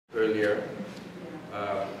earlier,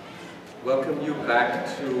 welcome you back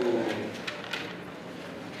to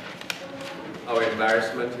our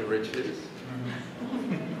embarrassment and riches.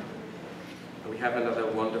 We have another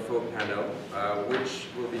wonderful panel, which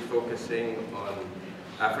will be focusing on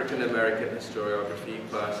African American historiography,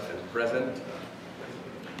 past and present.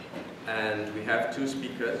 And we have two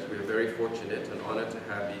speakers. We are very fortunate and honored to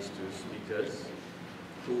have these two speakers,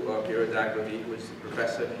 who are Pero Dagbovie, who is a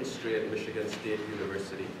professor of history at Michigan State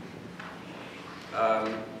University.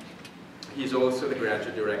 He's also the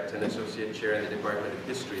graduate director and associate chair in the Department of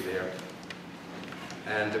History there,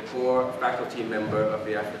 and a core faculty member of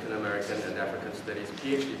the African American and African Studies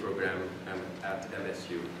PhD program at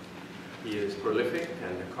MSU. He is prolific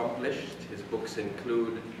and accomplished. His books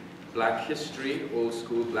include Black History, Old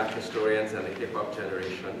School Black Historians and the Hip Hop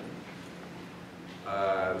Generation,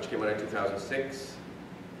 which came out in 2006.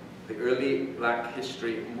 The Early Black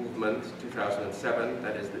History Movement, 2007,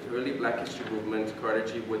 that is the Early Black History Movement, Carter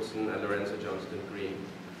G. Woodson and Lorenzo Johnston Green,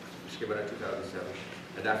 which came out in 2007.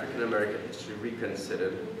 And African American History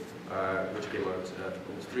Reconsidered, which came out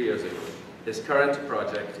almost 3 years ago. His current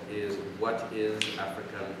project is What is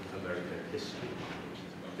African American History? Which is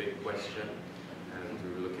a big question, and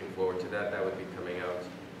we were looking forward to that. That would be coming out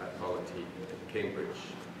at Polity in Cambridge.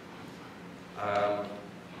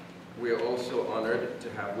 We are also honored to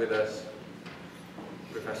have with us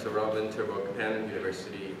Professor Rosalyn Terborg-Penn,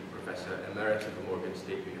 University Professor Emerita from Morgan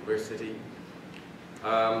State University,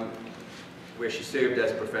 where she served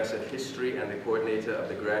as Professor of History and the coordinator of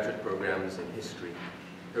the graduate programs in history.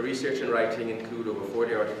 Her research and writing include over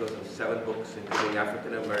 40 articles and 7 books, including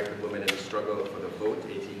African American Women in the Struggle for the Vote,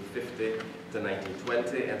 1850 to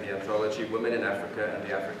 1920, and the anthology Women in Africa and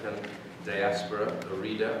the African Diaspora,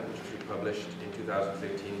 Emerita, which was republished in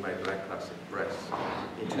 2013 by Black Classic Press.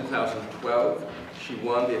 In 2012, she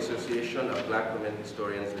won the Association of Black Women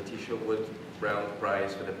Historians Letitia Wood Brown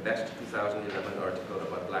Prize for the best 2011 article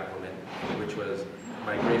about Black women, which was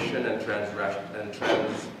Migration and Transracial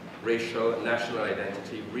National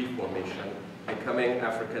Identity Reformation, Becoming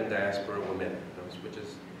African Diaspora Women, which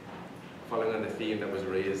is following on the theme that was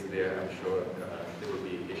raised there. I'm sure there will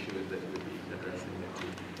be issues that will be addressing there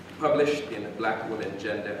too. Published in Black Women,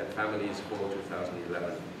 Gender and Families, Fall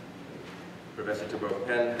 2011. Professor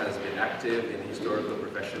Terborg-Penn has been active in the historical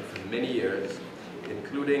profession for many years,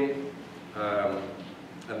 including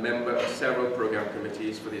a member of several program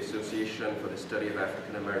committees for the Association for the Study of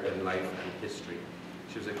African American Life and History.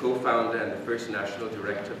 She was a co-founder and the first national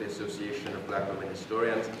director of the Association of Black Women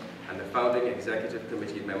Historians and the founding executive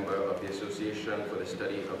committee member of the Association for the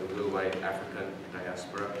Study of the Worldwide African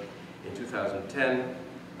Diaspora. In 2010,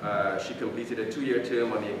 she completed a 2-year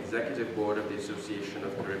term on the executive board of the Association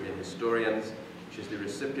of Caribbean Historians. She's the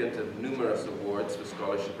recipient of numerous awards for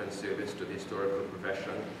scholarship and service to the historical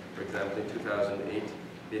profession. For example, in 2008,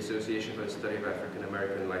 the Association for the Study of African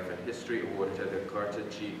American Life and History awarded her the Carter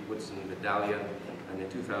G. Woodson Medallion, and in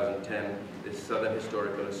 2010, the Southern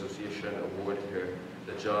Historical Association awarded her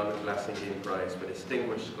the John Blassingame Prize for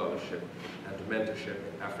Distinguished Scholarship and Mentorship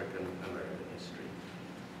in African American History.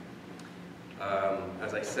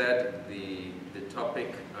 As I said, the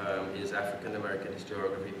topic is African American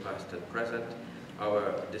historiography, past and present.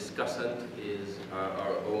 Our discussant is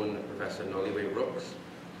our own Professor Noliwe Rooks,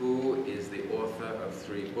 who is the author of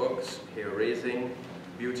 3 books: Hair Raising,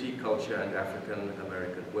 Beauty, Culture, and African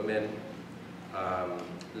American Women,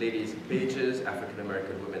 Ladies' Pages, African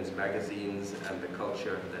American Women's Magazines and the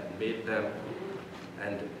Culture That Made Them,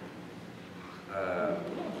 and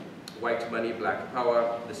White Money, Black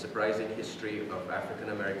Power, The Surprising History of African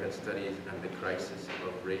American Studies and the Crisis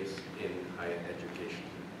of Race in Higher Education.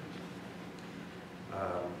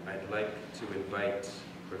 I'd like to invite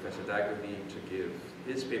Professor Dagbovie to give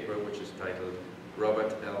his paper, which is titled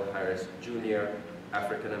Robert L. Harris, Jr.,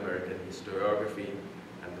 African American Historiography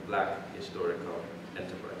and the Black Historical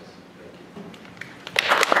Enterprise. Thank you.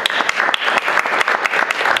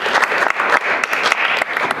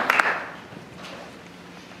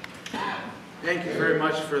 Thank you very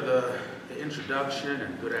much for the introduction,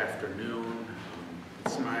 and good afternoon.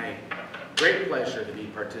 It's my great pleasure to be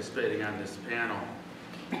participating on this panel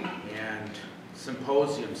and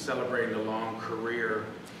symposium celebrating the long career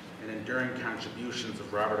and enduring contributions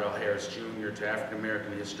of Robert L. Harris, Jr. to African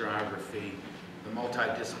American historiography, the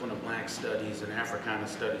multidiscipline of Black Studies and Africana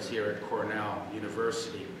Studies here at Cornell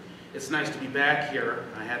University. It's nice to be back here.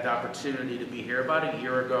 I had the opportunity to be here about a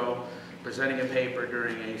year ago, presenting a paper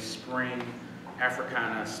during a spring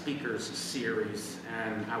Africana speakers series,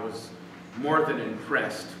 and I was more than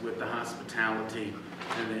impressed with the hospitality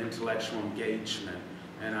and the intellectual engagement,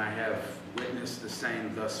 and I have witnessed the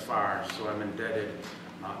same thus far, so I'm indebted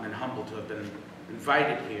and to have been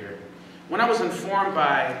invited here. When I was informed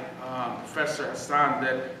by Professor Hassan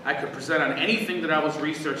that I could present on anything that I was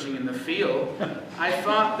researching in the field, I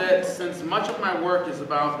thought that since much of my work is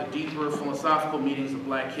about the deeper philosophical meanings of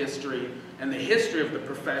Black history and the history of the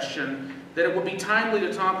profession, that it would be timely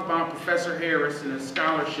to talk about Professor Harris and his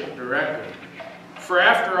scholarship directly. For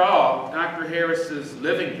after all, Dr. Harris's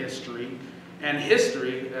living history, and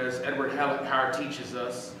history, as Edward Hallett Carr teaches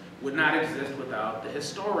us, would not exist without the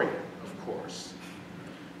historian, of course.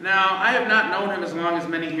 Now, I have not known him as long as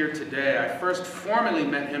many here today. I first formally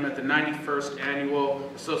met him at the 91st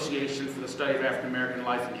Annual Association for the Study of African American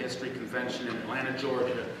Life and History Convention in Atlanta,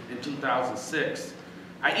 Georgia in 2006.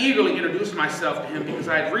 I eagerly introduced myself to him because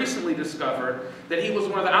I had recently discovered that he was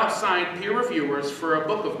one of the outside peer reviewers for a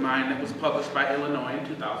book of mine that was published by Illinois in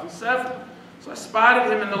 2007. So I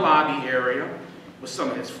spotted him in the lobby area with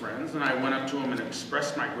some of his friends, and I went up to him and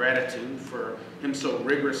expressed my gratitude for him so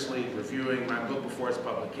rigorously reviewing my book before its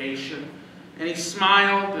publication. And he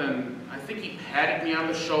smiled, and I think he patted me on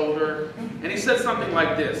the shoulder, and he said something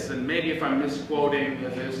like this, and maybe if I'm misquoting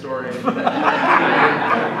as a historian,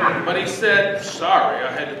 but he said, "Sorry,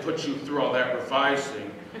 I had to put you through all that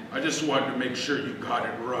revising. I just wanted to make sure you got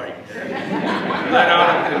it right." He let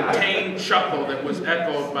out a contained chuckle that was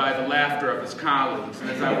echoed by the laughter of his colleagues, and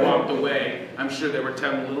as I walked away, I'm sure they were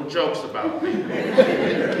telling little jokes about me.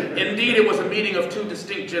 Indeed, it was a meeting of two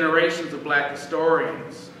distinct generations of Black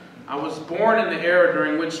historians. I was born in the era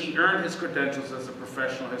during which he earned his credentials as a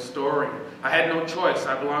professional historian. I had no choice.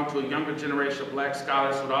 I belonged to a younger generation of Black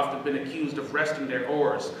scholars who had often been accused of resting their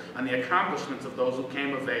oars on the accomplishments of those who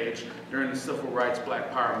came of age during the Civil Rights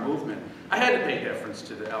Black Power movement. I had to pay deference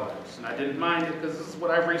to the elders, and I didn't mind it because this is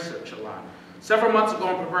what I research a lot. Several months ago,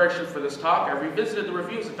 in preparation for this talk, I revisited the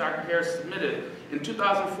reviews that Dr. Harris submitted in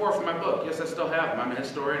 2004 for my book. Yes, I still have them. I'm a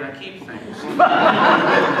historian. I keep things.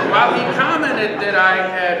 While he commented that I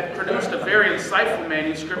had produced a very insightful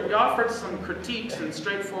manuscript, he offered some critiques in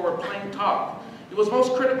straightforward, plain talk. He was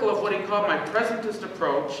most critical of what he called my presentist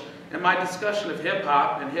approach and my discussion of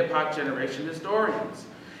hip-hop and hip-hop generation historians.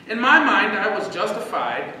 In my mind, I was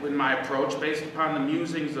justified in my approach based upon the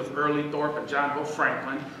musings of Early Thorpe and John Hope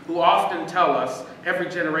Franklin, who often tell us every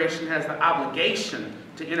generation has the obligation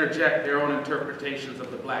to interject their own interpretations of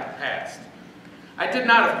the Black past. I did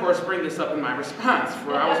not, of course, bring this up in my response,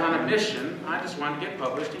 for I was on a mission. I just wanted to get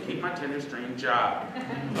published and keep my tenure-stream job.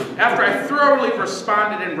 After I thoroughly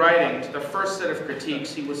responded in writing to the first set of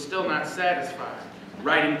critiques, he was still not satisfied.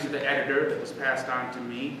 Writing to the editor that was passed on to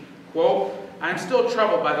me, quote, "I am still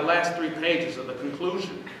troubled by the last 3 pages of the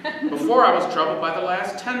conclusion. Before I was troubled by the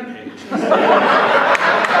last 10 pages."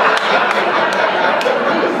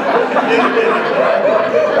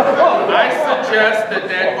 I suggest that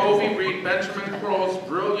Dagbovie read Benjamin Crow's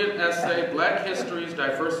brilliant essay, Black History's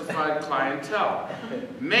Diversified Clientele.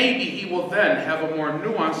 Maybe he will then have a more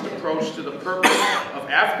nuanced approach to the purpose of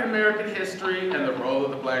African American history and the role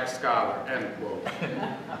of the Black scholar, end quote.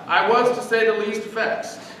 I was, to say the least,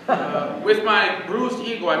 vexed. With my bruised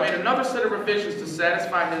ego, I made another set of revisions to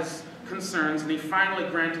satisfy his concerns, and he finally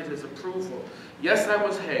granted his approval. Yes, I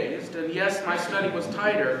was hazed, and yes, my study was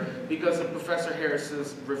tighter because of Professor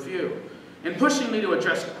Harris's review. In pushing me to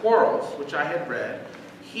address Quarles, which I had read,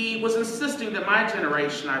 he was insisting that my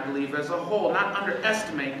generation, I believe, as a whole, not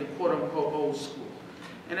underestimate the quote-unquote old school.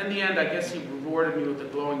 And in the end, I guess he rewarded me with a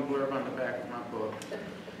glowing blurb on the back of my book.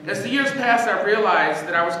 As the years passed, I realized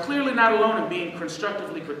that I was clearly not alone in being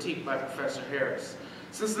constructively critiqued by Professor Harris.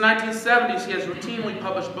 Since the 1970s, he has routinely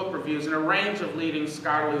published book reviews in a range of leading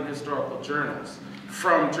scholarly and historical journals,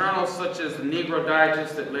 from journals such as the Negro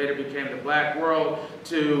Digest that later became the Black World,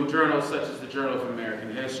 to journals such as the Journal of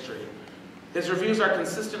American History. His reviews are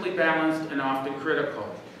consistently balanced and often critical.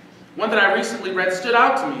 One that I recently read stood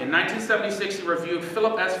out to me. In 1976, he reviewed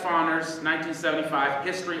Philip S. Fauner's 1975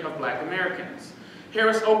 History of Black Americans.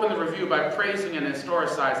 Harris opened the review by praising and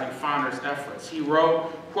historicizing Fauner's efforts. He wrote,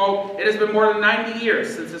 quote, "It has been more than 90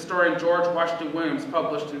 years since historian George Washington Williams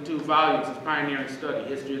published in 2 volumes his pioneering study,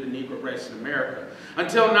 History of the Negro Race in America.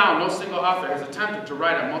 Until now, no single author has attempted to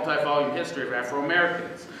write a multi-volume history of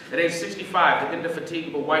Afro-Americans. At age 65, the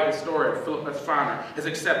indefatigable white historian Philip S. Fauner has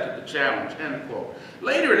accepted the challenge," end quote.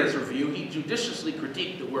 Later in his review, he judiciously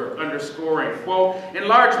critiqued the work, underscoring, quote, "In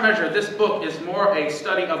large measure, this book is more a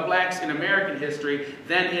study of blacks in American history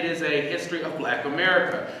than it is a history of Black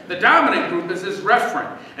America. The dominant group is his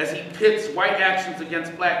referent, as he pits white actions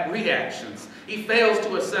against black reactions. He fails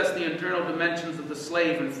to assess the internal dimensions of the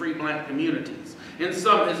slave and free black communities. In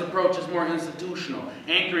some, his approach is more institutional,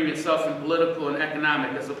 anchoring itself in political and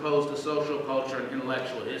economic as opposed to social, culture, and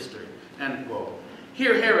intellectual history," end quote.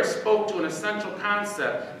 Here, Harris spoke to an essential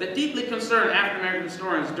concept that deeply concerned African-American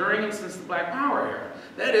historians during and since the Black Power era.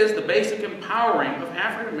 That is, the basic empowering of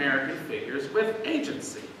African-American figures with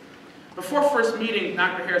agency. Before first meeting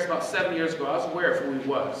Dr. Harris about 7 years ago, I was aware of who he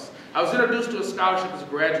was. I was introduced to his scholarship as a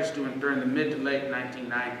graduate student during the mid to late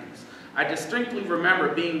 1990s. I distinctly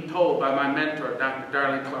remember being told by my mentor, Dr.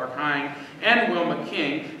 Darlene Clark-Hine and Wilma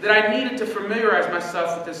King, that I needed to familiarize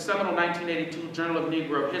myself with his seminal 1982 Journal of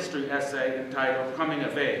Negro History essay entitled Coming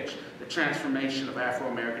of Age, The Transformation of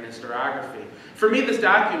Afro-American Historiography. For me, this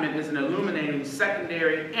document is an illuminating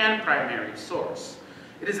secondary and primary source.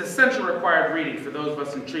 It is essential required reading for those of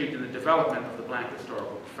us intrigued in the development of the Black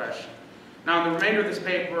historical profession. Now, in the remainder of this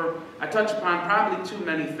paper, I touch upon probably too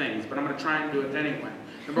many things, but I'm going to try and do it anyway.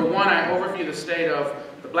 Number one, I overview the state of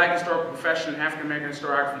the Black historical profession, African-American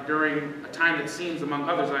historiography, during a time that seems, among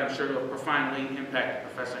others, I am sure, to have profoundly impacted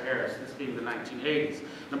Professor Harris, this being the 1980s.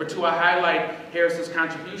 Number two, I highlight Harris's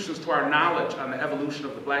contributions to our knowledge on the evolution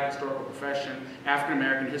of the Black historical profession,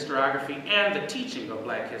 African-American historiography, and the teaching of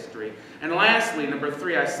Black history. And lastly, number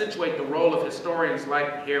three, I situate the role of historians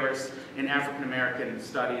like Harris in African-American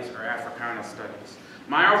studies or Africana studies.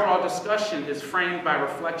 My overall discussion is framed by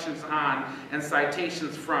reflections on and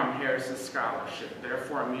citations from Harris's scholarship.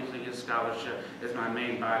 Therefore, I'm using his scholarship as my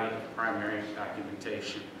main body of primary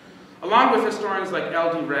documentation. Along with historians like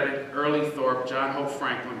L.D. Reddick, Early Thorpe, John Hope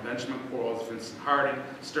Franklin, Benjamin Quarles, Vincent Harding,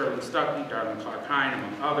 Sterling Stuckey, Darlene Clark-Hine,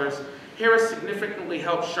 among others, Harris significantly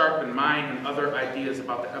helped sharpen mine and other ideas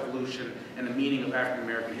about the evolution and the meaning of African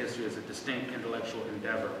American history as a distinct intellectual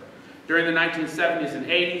endeavor. During the 1970s and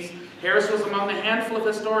 80s, Harris was among the handful of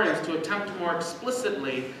historians to attempt to more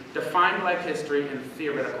explicitly define Black history in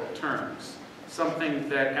theoretical terms, something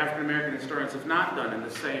that African American historians have not done in the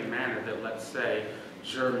same manner that, let's say,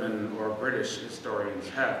 German or British historians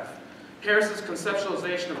have. Harris's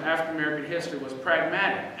conceptualization of African American history was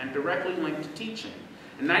pragmatic and directly linked to teaching.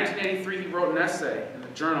 In 1983, he wrote an essay in a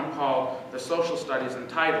journal called The Social Studies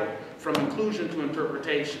entitled From Inclusion to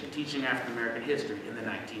Interpretation, Teaching African American History in the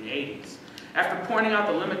 1980s. After pointing out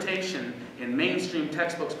the limitation in mainstream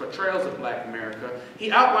textbooks' portrayals of Black America,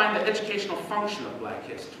 he outlined the educational function of Black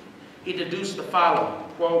history. He deduced the following,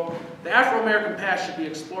 quote, "The Afro-American past should be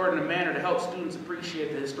explored in a manner to help students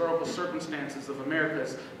appreciate the historical circumstances of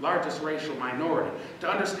America's largest racial minority, to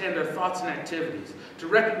understand their thoughts and activities, to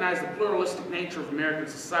recognize the pluralistic nature of American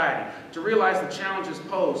society, to realize the challenges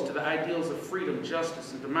posed to the ideals of freedom,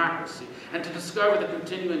 justice, and democracy, and to discover the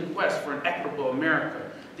continuing quest for an equitable America.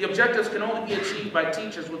 The objectives can only be achieved by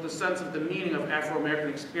teachers with a sense of the meaning of Afro-American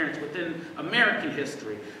experience within American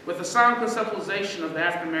history. With a sound conceptualization of the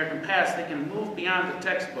African-American past, they can move beyond the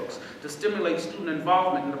textbooks to stimulate student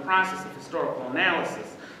involvement in the process of historical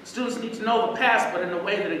analysis. Students need to know the past, but in a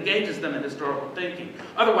way that engages them in historical thinking.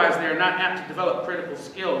 Otherwise, they are not apt to develop critical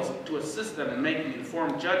skills to assist them in making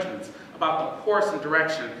informed judgments about the course and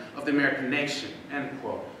direction of the American nation," end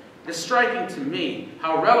quote. It's striking to me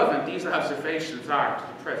how relevant these observations are to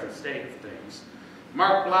the present state of things.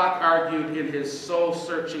 Mark Bloch argued in his Soul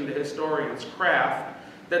Searching the Historian's Craft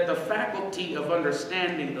that the faculty of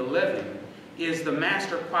understanding the living is the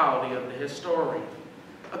master quality of the historian.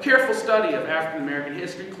 A careful study of African American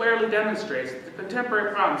history clearly demonstrates that the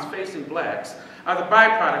contemporary problems facing Blacks are the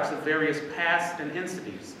byproducts of various past and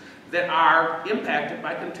incidents that are impacted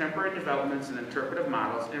by contemporary developments and interpretive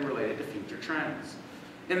models and related to future trends.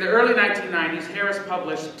 In the early 1990s, Harris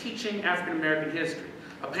published Teaching African American History,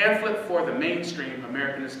 a pamphlet for the mainstream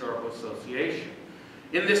American Historical Association.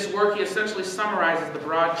 In this work, he essentially summarizes the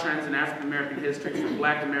broad trends in African American history from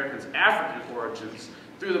Black Americans' African origins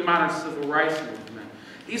through the modern civil rights movement.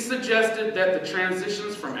 He suggested that the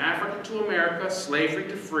transitions from Africa to America, slavery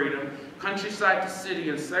to freedom, countryside to city,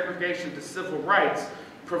 and segregation to civil rights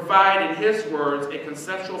provide, in his words, a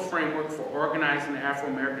conceptual framework for organizing the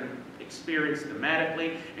Afro-American experience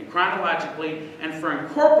thematically and chronologically, and for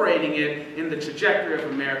incorporating it in the trajectory of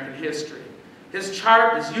American history. His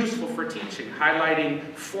chart is useful for teaching, highlighting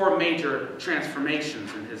 4 major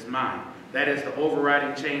transformations in his mind. That is the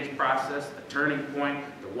overriding change process, the turning point,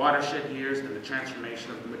 the watershed years, and the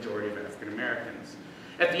transformation of the majority of African Americans.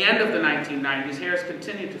 At the end of the 1990s, Harris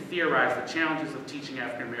continued to theorize the challenges of teaching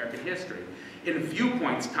African American history in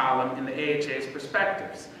Viewpoints column in the AHA's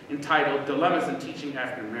Perspectives, entitled Dilemmas in Teaching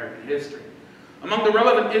African American History. Among the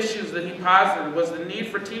relevant issues that he posited was the need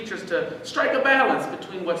for teachers to strike a balance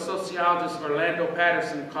between what sociologist Orlando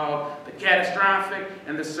Patterson called the catastrophic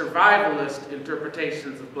and the survivalist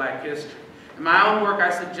interpretations of Black history. In my own work,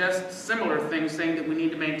 I suggest similar things, saying that we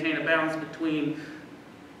need to maintain a balance between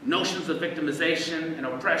notions of victimization and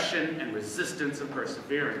oppression and resistance and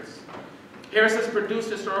perseverance. Harris has produced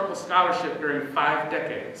historical scholarship during 5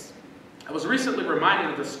 decades. I was recently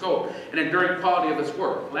reminded of the scope and enduring quality of his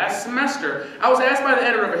work. Last semester, I was asked by the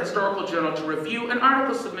editor of a historical journal to review an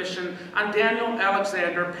article submission on Daniel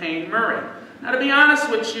Alexander Payne Murray. Now, to be honest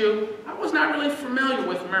with you, I was not really familiar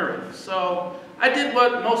with Murray, so I did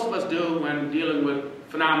what most of us do when dealing with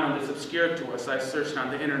phenomena that's obscure to us. I searched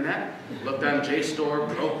on the internet, looked on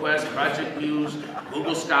JSTOR, ProQuest, Project Muse,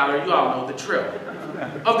 Google Scholar, you all know the drill.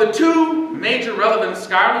 Of the 2 major relevant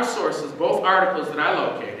scholarly sources, both articles that I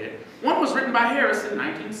located, one was written by Harris in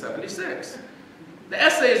 1976. The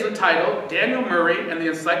essay is entitled Daniel Murray and the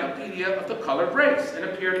Encyclopedia of the Colored Race and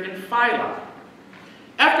appeared in Phylon.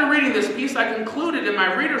 After reading this piece, I concluded in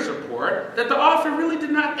my reader's report that the author really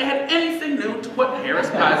did not add anything new to what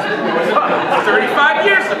Harris posited more than 35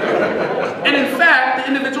 years ago. And in fact,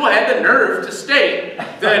 the individual had the nerve to state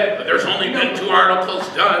that there's only been 2 articles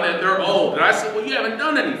done and they're old. And I said, well, you haven't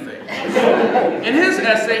done anything. In his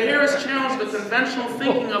essay, Harris challenged the conventional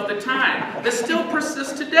thinking of the time that still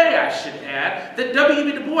persists today, I should add, that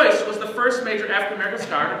W.E.B. Du Bois was the first major African-American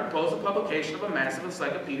scholar to propose the publication of a massive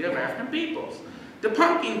encyclopedia of African peoples.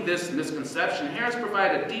 Debunking this misconception, Harris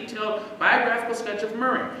provided a detailed biographical sketch of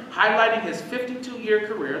Murray, highlighting his 52-year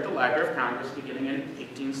career at the Library of Congress beginning in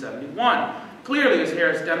 1871. Clearly, as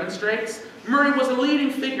Harris demonstrates, Murray was a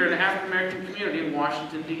leading figure in the African-American community in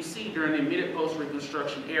Washington, D.C. during the immediate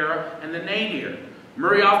post-Reconstruction era and the nadir.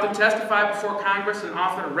 Murray often testified before Congress and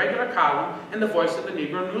authored a regular column in the Voice of the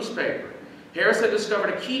Negro newspaper. Harris had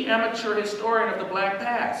discovered a key amateur historian of the Black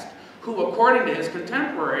past, who, according to his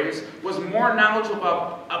contemporaries, was more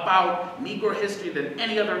knowledgeable about Negro history than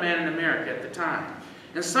any other man in America at the time.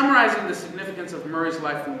 In summarizing the significance of Murray's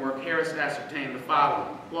life and work, Harris ascertained the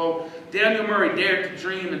following. Quote, Daniel Murray dared to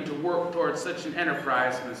dream and to work towards such an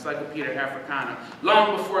enterprise, an Encyclopedia Africana,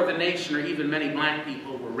 long before the nation or even many black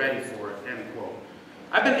people were ready for it, end quote.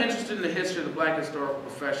 I've been interested in the history of the black historical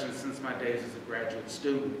profession since my days as a graduate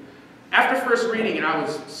student. After first reading it, I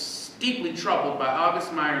was deeply troubled by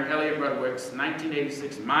August Meyer and Elliot Rudwick's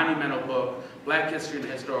 1986 monumental book, Black History and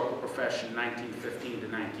the Historical Profession, 1915 to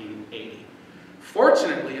 1980.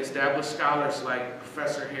 Fortunately, established scholars like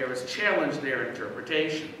Professor Harris challenged their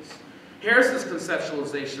interpretations. Harris's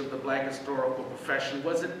conceptualization of the black historical profession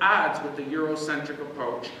was at odds with the Eurocentric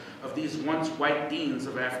approach of these once white deans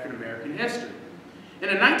of African American history. In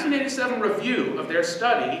a 1987 review of their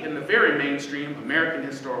study in the very mainstream American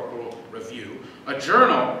Historical Review, a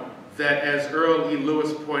journal that, as Earl E.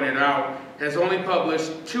 Lewis pointed out, has only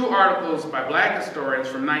published 2 articles by black historians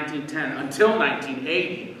from 1910 until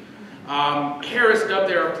 1980. Harris dubbed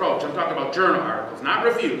their approach, I'm talking about journal articles, not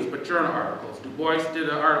reviews, but journal articles. Du Bois did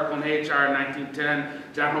an article in AHR in 1910.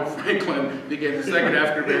 John Hope Franklin became the second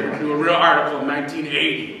African-American to do a real article in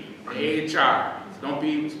 1980, AHR. So don't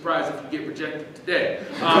be surprised if you get rejected today.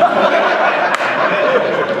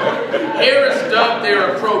 Harris dubbed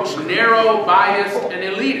their approach narrow, biased, and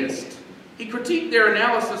elitist. He critiqued their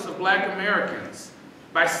analysis of black Americans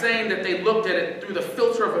by saying that they looked at it through the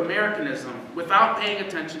filter of Americanism without paying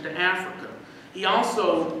attention to Africa. He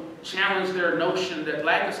also challenged their notion that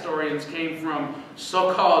black historians came from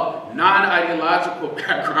so-called non-ideological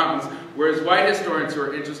backgrounds, whereas white historians who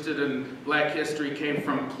are interested in black history came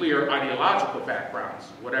from clear ideological backgrounds,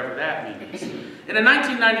 whatever that means. In a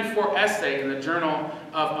 1994 essay in the Journal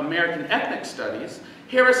of American Ethnic Studies,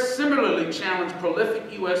 Harris similarly challenged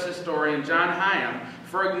prolific U.S. historian John Hyam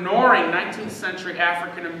for ignoring 19th century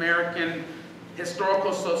African American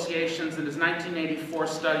historical associations in his 1984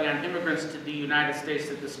 study on immigrants to the United States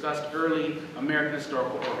that discussed early American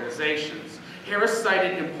historical organizations. Harris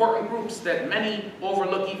cited important groups that many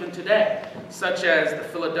overlook even today, such as the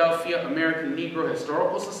Philadelphia American Negro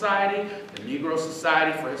Historical Society, the Negro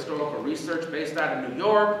Society for Historical Research based out of New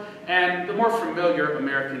York, and the more familiar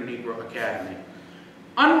American Negro Academy.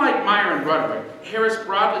 Unlike Meyer and Rudwick, Harris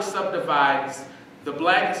broadly subdivides the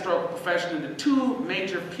black historical profession into 2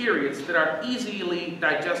 major periods that are easily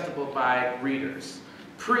digestible by readers: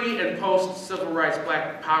 pre- and post-civil rights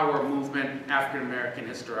black power movement African-American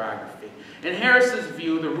historiography. In Harris's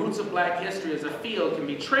view, the roots of black history as a field can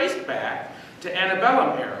be traced back to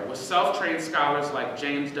antebellum era with self-trained scholars like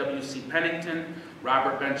James W.C. Pennington,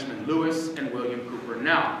 Robert Benjamin Lewis, and William Cooper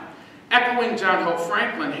Nell. Echoing John Hope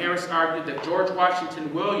Franklin, Harris argued that George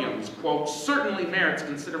Washington Williams, quote, certainly merits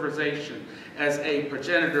consideration as a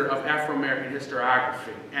progenitor of Afro-American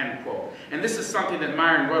historiography, end quote. And this is something that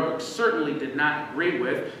Meyer and Rudwick certainly did not agree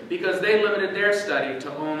with because they limited their study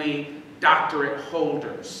to only doctorate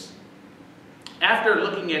holders. After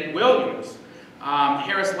looking at Williams,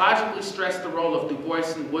 Harris logically stressed the role of Du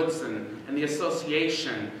Bois and Woodson and the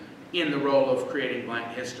association in the role of creating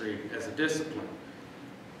Black history as a discipline.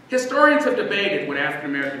 Historians have debated when African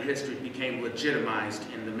American history became legitimized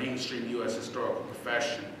in the mainstream U.S. historical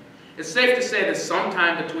profession. It's safe to say that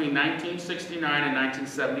sometime between 1969 and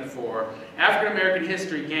 1974, African American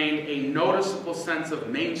history gained a noticeable sense of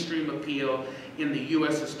mainstream appeal in the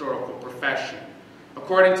U.S. historical profession.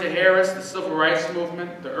 According to Harris, the Civil Rights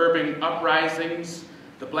Movement, the urban uprisings,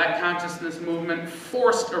 the Black consciousness movement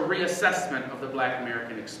forced a reassessment of the Black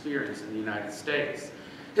American experience in the United States.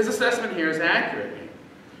 His assessment here is accurate.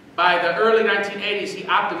 By the early 1980s, he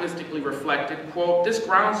optimistically reflected, quote, "This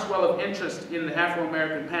groundswell of interest in the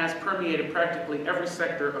Afro-American past permeated practically every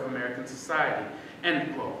sector of American society,"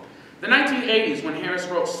 end quote. The 1980s, when Harris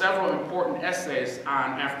wrote several important essays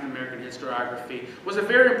on African American historiography, was a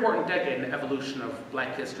very important decade in the evolution of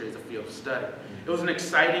Black history as a field of study. It was an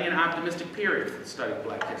exciting and optimistic period for the study of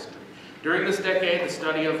Black history. During this decade, the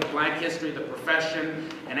study of Black history, the profession,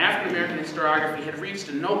 and African American historiography had reached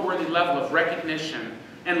a noteworthy level of recognition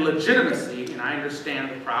and legitimacy, and I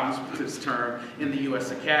understand the problems with this term, in the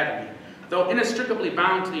U.S. Academy. Though inextricably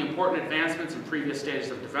bound to the important advancements in previous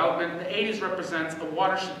stages of development, the 80s represents a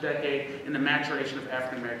watershed decade in the maturation of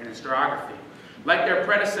African American historiography. Like their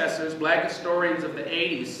predecessors, Black historians of the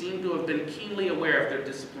 80s seem to have been keenly aware of their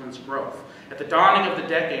discipline's growth. At the dawning of the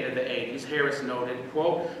decade of the 80s, Harris noted,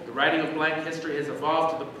 quote, "The writing of Black history has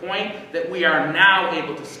evolved to the point that we are now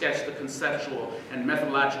able to sketch the conceptual and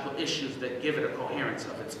methodological issues that give it a coherence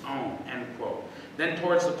of its own," end quote. Then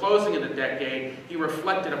towards the closing of the decade, he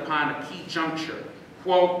reflected upon a key juncture.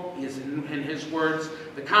 Quote, is in his words,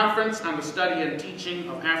 "The Conference on the Study and Teaching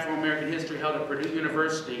of Afro-American History held at Purdue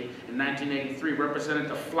University in 1983 represented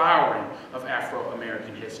the flowering of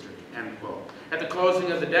Afro-American history," end quote. At the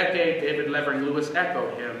closing of the decade, David Levering Lewis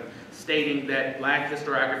echoed him, stating that Black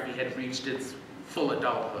historiography had reached its full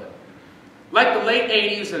adulthood. Like the late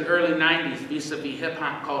 80s and early 90s vis-a-vis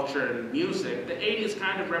hip-hop culture and music, the 80s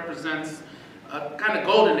kind of represents a kind of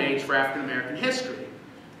golden age for African American history.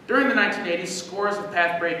 During the 1980s, scores of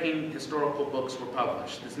path-breaking historical books were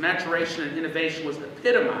published. This maturation and innovation was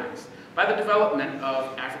epitomized by the development of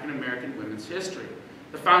African American women's history.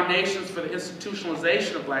 The foundations for the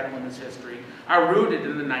institutionalization of Black women's history are rooted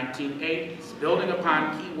in the 1980s, building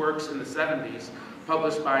upon key works in the 70s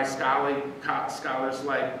published by scholars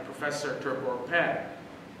like Professor Terborg-Penn.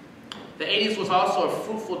 The 80s was also a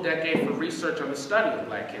fruitful decade for research on the study of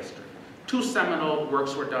Black history. Two seminal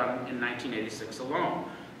works were done in 1986 alone.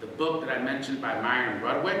 The book that I mentioned by Myron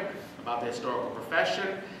Rudwick about the historical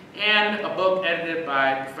profession, and a book edited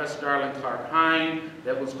by Professor Darlene Clark Hine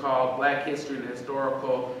that was called Black History and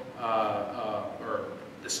Historical, or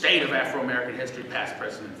the State of Afro-American History, Past,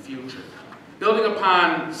 Present, and Future. Building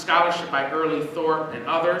upon scholarship by Early Thorpe and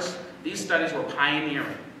others, these studies were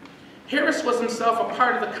pioneering. Harris was himself a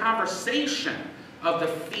part of the conversation of the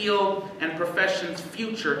field and profession's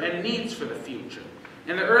future and needs for the future.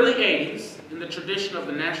 In the early 80s, in the tradition of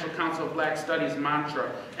the National Council of Black Studies mantra,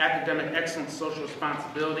 academic excellence, social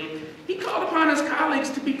responsibility, he called upon his colleagues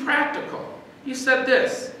to be practical. He said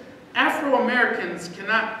this, "Afro-Americans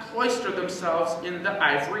cannot cloister themselves in the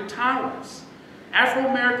ivory towers.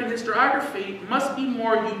 Afro-American historiography must be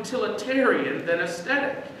more utilitarian than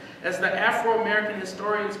aesthetic, as the Afro-American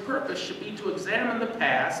historian's purpose should be to examine the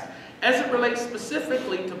past as it relates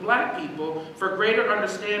specifically to Black people for greater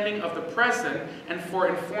understanding of the present and for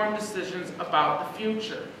informed decisions about the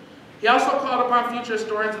future." He also called upon future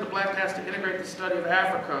historians of the Black past to integrate the study of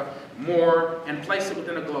Africa more and place it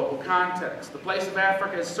within a global context. The place of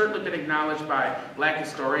Africa has certainly been acknowledged by Black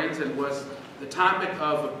historians and was the topic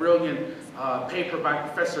of a brilliant paper by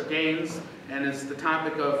Professor Gaines, and is the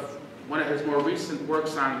topic of one of his more recent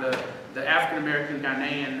works on the African-American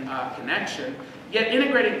Ghanaian connection. Yet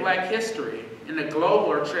integrating Black history in a global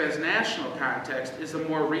or transnational context is a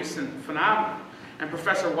more recent phenomenon. And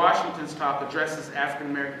Professor Washington's talk addresses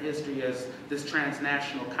African-American history as this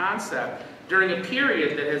transnational concept during a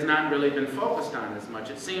period that has not really been focused on as much.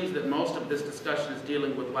 It seems that most of this discussion is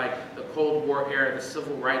dealing with like the Cold War era, the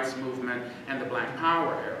Civil Rights Movement, and the Black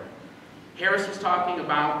Power era. Harris was talking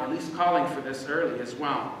about, at least calling for this early as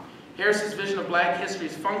well. Harris's vision of Black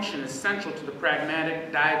history's function is central to the pragmatic,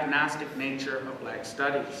 diagnostic nature of Black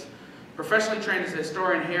studies. Professionally trained as a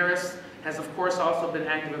historian, Harris has of course also been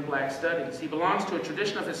active in Black studies. He belongs to a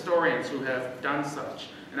tradition of historians who have done such.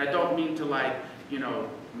 And I don't mean to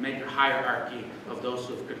make a hierarchy of those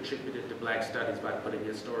who have contributed to Black studies by putting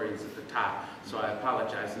historians at the top. So I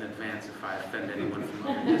apologize in advance if I offend anyone from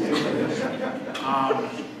other disciplines.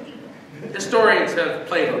 Historians have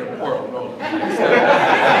played an important role in Black studies.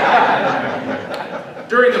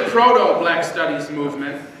 During the proto-Black studies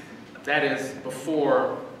movement, that is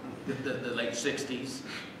before the late 60s.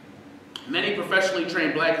 Many professionally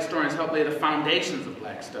trained black historians helped lay the foundations of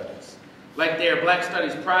black studies. Like their black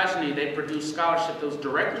studies progeny, they produced scholarship that was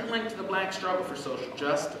directly linked to the black struggle for social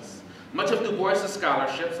justice. Much of Du Bois'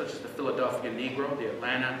 scholarship, such as the Philadelphia Negro, the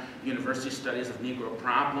Atlanta University Studies of Negro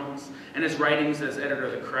Problems, and his writings as editor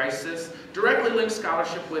of The Crisis, directly linked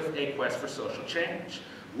scholarship with a quest for social change.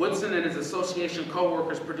 Woodson and his association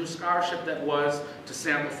co-workers produced scholarship that was, to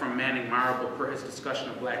sample from Manning Marable per his discussion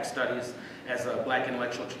of black studies as a black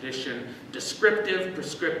intellectual tradition, descriptive,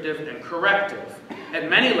 prescriptive, and corrective. At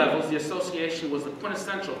many levels, the association was the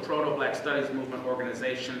quintessential proto-black studies movement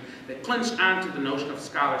organization that clinched onto the notion of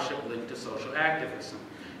scholarship linked to social activism.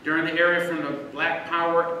 During the era from the Black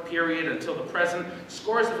Power period until the present,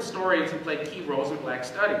 scores of historians have played key roles in black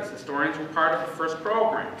studies. Historians were part of the first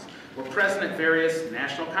programs, were present at various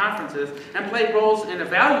national conferences, and played roles in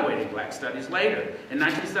evaluating black studies later. In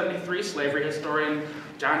 1973, slavery historian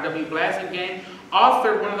John W. Blassingame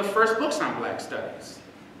authored one of the first books on black studies,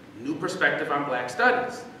 New Perspective on Black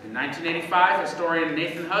Studies. In 1985, historian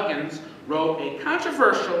Nathan Huggins wrote a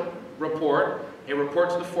controversial report, a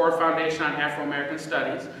report to the Ford Foundation on Afro-American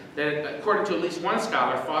Studies, that, according to at least one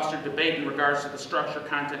scholar, fostered debate in regards to the structure,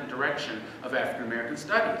 content, and direction of African-American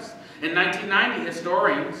studies. In 1990,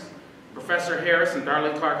 historians Professor Harris and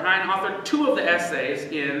Darley Clark Hine authored 2 of the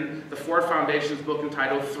essays in the Ford Foundation's book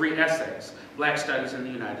entitled 3 Essays, Black Studies in the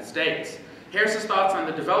United States. Harris's thoughts on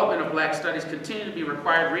the development of black studies continue to be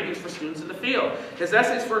required readings for students in the field. His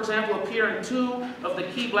essays, for example, appear in 2 of the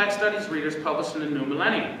key black studies readers published in the new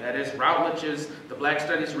millennium. That is, Routledge's The Black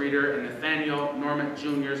Studies Reader and Nathaniel Norman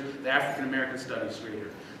Jr.'s The African American Studies Reader.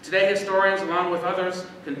 Today, historians, along with others,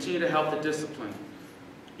 continue to help the discipline.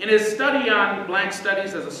 In his study on black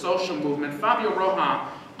studies as a social movement, Fabio Rojas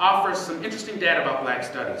offers some interesting data about black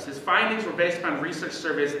studies. His findings were based on research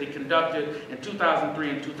surveys that he conducted in 2003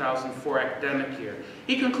 and 2004 academic year.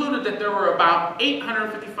 He concluded that there were about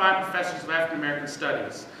 855 professors of African American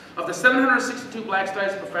studies. Of the 762 black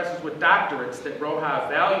studies professors with doctorates that Rojas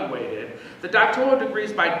evaluated, the doctoral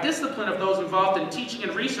degrees by discipline of those involved in teaching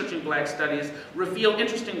and researching black studies reveal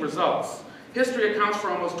interesting results. History accounts for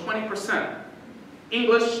almost 20%.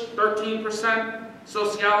 English, 13%,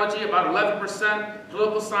 sociology, about 11%,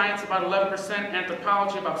 political science, about 11%,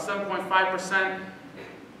 anthropology, about 7.5%.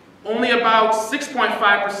 Only about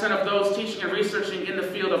 6.5% of those teaching and researching in the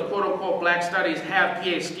field of quote-unquote black studies have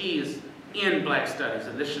PhDs in black studies.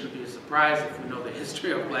 And this shouldn't be a surprise if we know the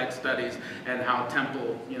history of black studies and how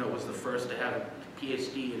Temple, was the first to have a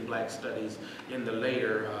PhD in black studies in the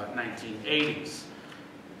later 1980s.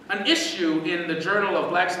 An issue in the Journal of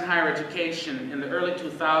Blacks in Higher Education in the early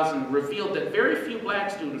 2000s revealed that very few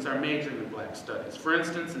black students are majoring in black studies. For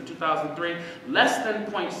instance, in 2003, less than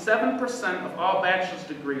 0.7% of all bachelor's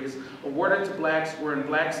degrees awarded to blacks were in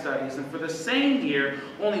black studies, and for the same year,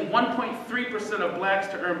 only 1.3% of blacks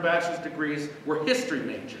to earn bachelor's degrees were history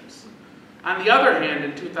majors. On the other hand,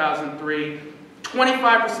 in 2003,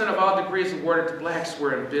 25% of all degrees awarded to blacks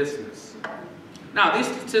were in business. Now, these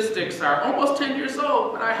statistics are almost 10 years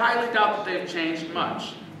old, but I highly doubt that they've changed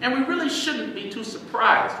much. And we really shouldn't be too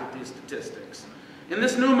surprised with these statistics. In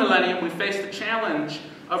this new millennium, we face the challenge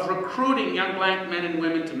of recruiting young black men and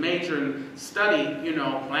women to major and study,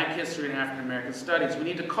 black history and African American studies. We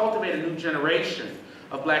need to cultivate a new generation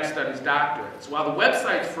of black studies doctorates. While the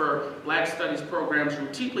websites for black studies programs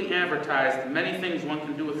routinely advertise the many things one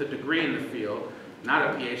can do with a degree in the field,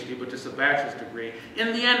 not a PhD, but just a bachelor's degree,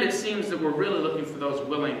 in the end it seems that we're really looking for those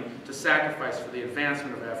willing to sacrifice for the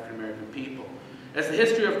advancement of African American people. As the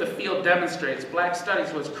history of the field demonstrates, black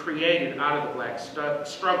studies was created out of the black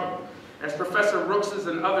struggle. As Professor Rooks's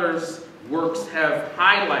and others' works have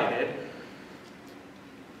highlighted,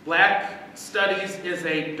 black studies is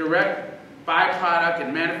a direct byproduct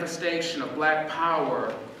and manifestation of black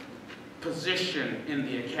power position in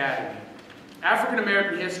the academy. African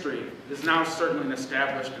American history is now certainly an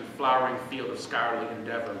established and flowering field of scholarly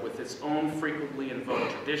endeavor with its own frequently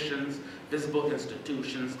invoked traditions, visible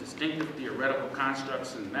institutions, distinctive theoretical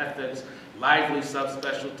constructs and methods, lively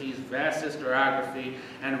subspecialties, vast historiography,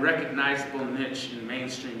 and recognizable niche in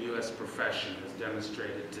mainstream U.S. profession as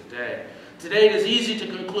demonstrated today. Today it is easy to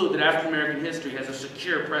conclude that African American history has a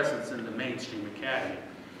secure presence in the mainstream academy.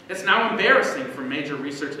 It's now embarrassing for major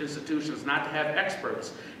research institutions not to have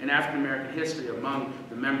experts in African American history among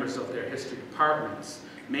the members of their history departments.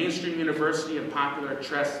 Mainstream university and popular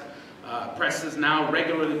presses now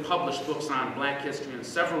regularly publish books on black history, and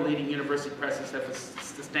several leading university presses have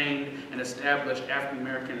sustained and established African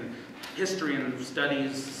American history and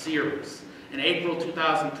studies series. In April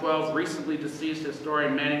 2012, recently deceased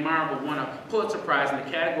historian Manning Marable won a Pulitzer Prize in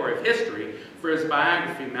the category of history for his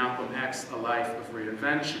biography, Malcolm X, A Life of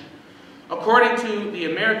Reinvention. According to the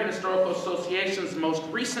American Historical Association's most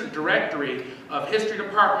recent directory of history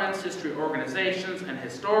departments, history organizations, and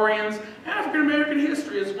historians, African American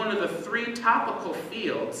history is one of the 3 topical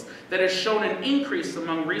fields that has shown an increase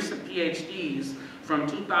among recent PhDs from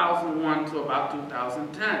 2001 to about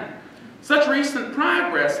 2010. Such recent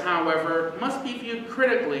progress, however, must be viewed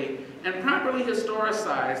critically and properly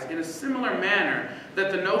historicized in a similar manner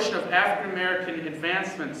that the notion of African American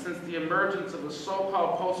advancement since the emergence of a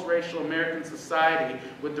so-called post-racial American society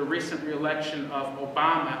with the recent re-election of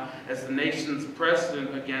Obama as the nation's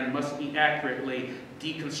president again must be accurately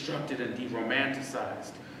deconstructed and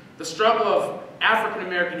de-romanticized. The struggle of African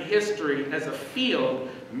American history as a field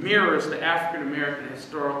mirrors the African American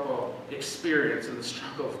historical experience and the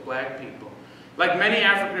struggle of black people. Like many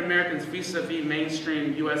African Americans vis-a-vis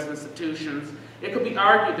mainstream U.S. institutions, it could be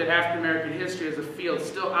argued that African American history as a field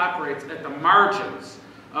still operates at the margins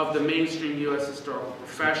of the mainstream U.S. historical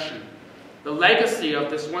profession. The legacy of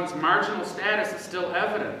this once marginal status is still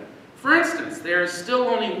evident. For instance, there is still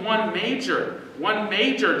only one major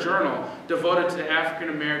journal devoted to the African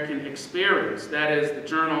American experience. That is the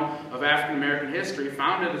Journal of African American History,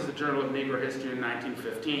 founded as the Journal of Negro History in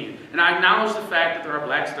 1915. And I acknowledge the fact that there are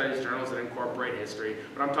black studies journals that incorporate history,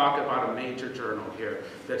 but I'm talking about a major journal here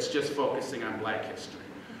that's just focusing on black history.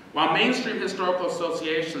 While mainstream historical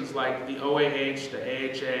associations like the OAH, the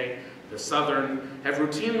AHA, the Southern have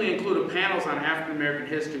routinely included panels on African American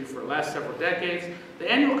history for the last several decades,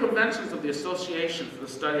 the annual conventions of the Association for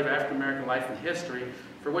the Study of African American Life and History,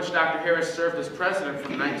 for which Dr. Harris served as president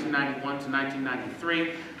from 1991 to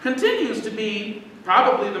 1993, continues to be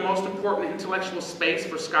probably the most important intellectual space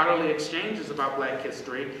for scholarly exchanges about black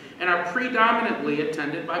history and are predominantly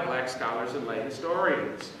attended by black scholars and lay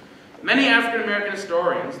historians. Many African American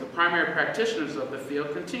historians, the primary practitioners of the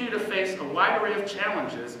field, continue to face a wide array of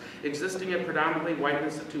challenges existing at predominantly white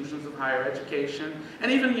institutions of higher education,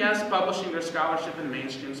 and even, yes, publishing their scholarship in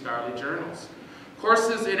mainstream scholarly journals.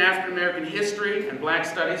 Courses in African American history and black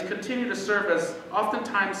studies continue to serve as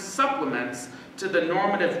oftentimes supplements to the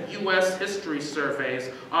normative U.S. history surveys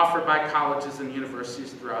offered by colleges and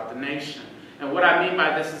universities throughout the nation. And what I mean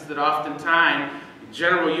by this is that oftentimes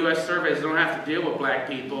general U.S. surveys don't have to deal with black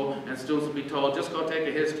people, and students will be told, just go take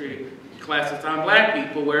a history class that's on black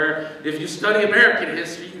people, where if you study American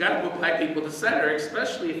history, you got to put black people to center,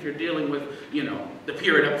 especially if you're dealing with, you know, the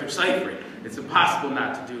period up through slavery. It's impossible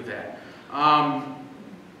not to do that.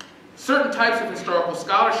 Certain types of historical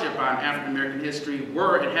scholarship on African American history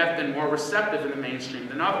were and have been more receptive in the mainstream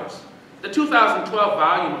than others. The 2012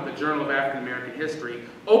 volume of the Journal of African American History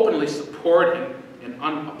openly supporting, in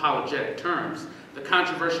unapologetic terms, the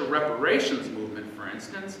controversial reparations movement, for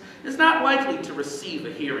instance, is not likely to receive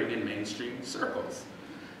a hearing in mainstream circles.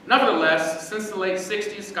 Nevertheless, since the late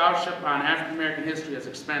 60s, scholarship on African American history has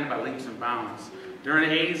expanded by leaps and bounds. During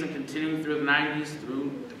the 80s and continuing through the 90s,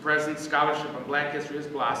 through the present, scholarship on black history has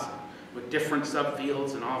blossomed with different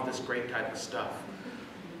subfields and all this great type of stuff.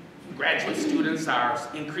 Graduate students are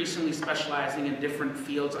increasingly specializing in different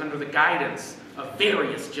fields under the guidance of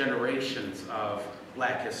various generations of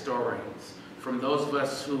black historians. From those of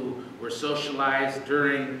us who were socialized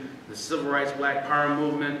during the Civil Rights Black Power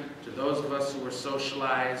movement, to those of us who were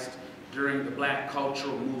socialized during the black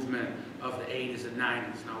cultural movement of the 80s and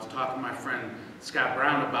 90s. And I was talking to my friend Scott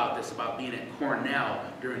Brown about this, about being at Cornell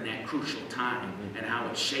during that crucial time, and how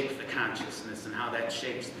it shaped the consciousness and how that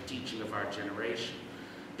shapes the teaching of our generation.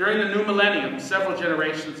 During the new millennium, several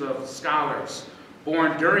generations of scholars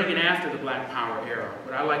born during and after the Black Power era,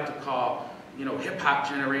 what I like to call, you know, hip-hop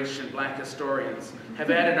generation black historians, have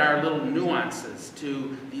added our little nuances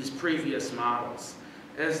to these previous models.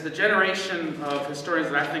 As the generation of historians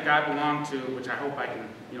that I think I belong to, which I hope I can,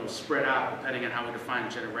 you know, spread out depending on how we define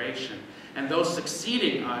generation, and those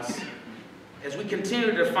succeeding us, as we continue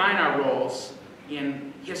to define our roles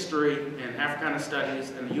in history and Africana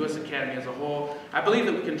studies and the U.S. Academy as a whole, I believe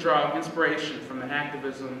that we can draw inspiration from the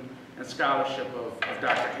activism and scholarship of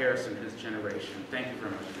Dr. Harris and his generation. Thank you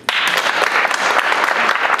very much.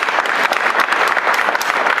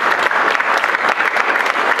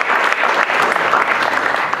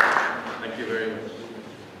 Thank you very much.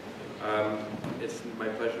 It's my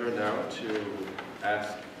pleasure now to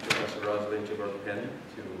ask Professor Rosalyn Terborg-Penn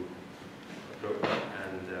to approach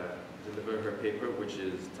and deliver her paper, which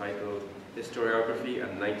is titled Historiography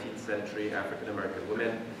and 19th Century African American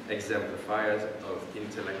Women, Exemplifiers of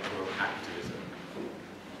Intellectual Activism.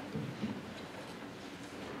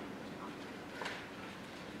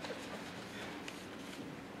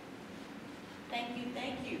 Thank you,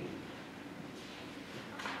 thank you.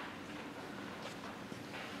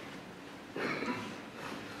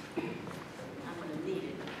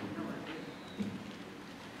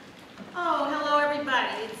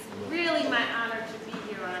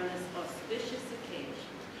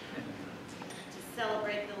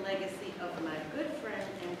 of my good friend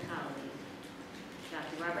and colleague,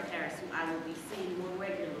 Dr. Robert Harris, who I will be seeing more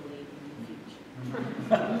regularly in the future.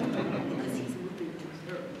 Because he's moving to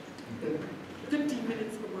Missouri, 15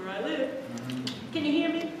 minutes from where I live. Can you hear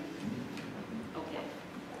me? Okay.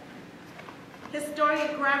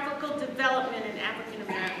 Historiographical development in African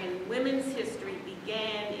American women's history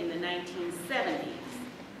began in the 1970s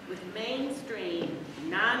with mainstream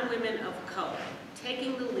non-women of color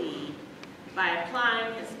taking the lead by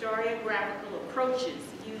applying historiographical approaches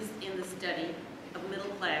used in the study of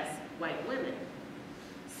middle-class white women.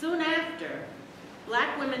 Soon after,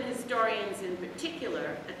 Black women historians in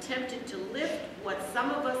particular attempted to lift what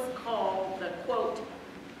some of us call the, quote,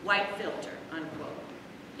 white filter, unquote,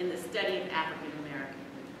 in the study of African American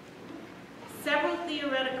women. Several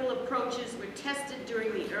theoretical approaches were tested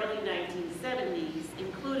during the early 1970s,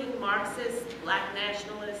 including Marxist, Black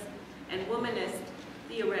nationalist, and womanist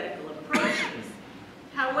theoretical approaches.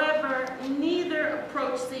 However, neither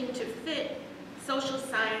approach seemed to fit social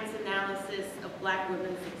science analysis of Black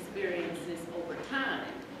women's experiences over time,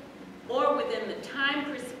 or within the time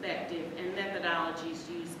perspective and methodologies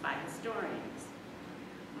used by historians.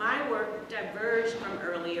 My work diverged from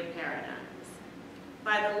earlier paradigms.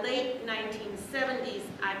 By the late 1970s,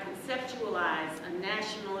 I conceptualized a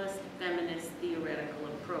nationalist feminist theoretical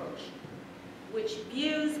approach, which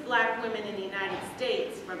views Black women in the United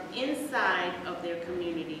States from inside of their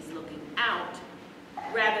communities looking out,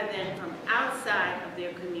 rather than from outside of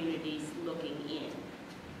their communities looking in.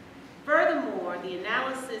 Furthermore, the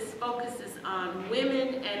analysis focuses on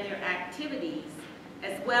women and their activities,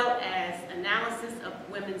 as well as analysis of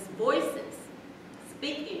women's voices,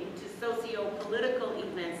 speaking to socio-political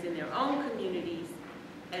events in their own communities,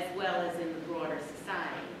 as well as in the broader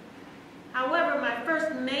society. However, my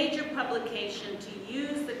first major publication to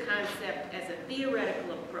use the concept as a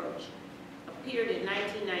theoretical approach appeared in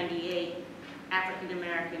 1998, African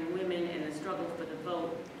American Women and the Struggle for the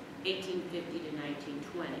Vote, 1850 to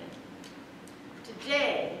 1920.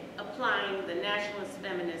 Today, applying the nationalist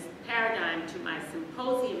feminist paradigm to my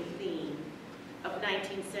symposium theme of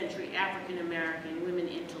 19th century African American women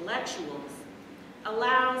intellectuals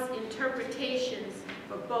allows interpretations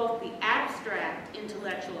for both the abstract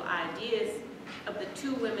intellectual ideas of the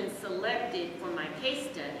two women selected for my case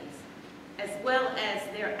studies, as well as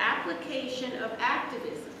their application of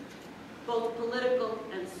activism, both political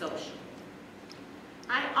and social.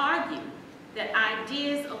 I argue that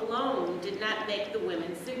ideas alone did not make the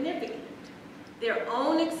women significant. Their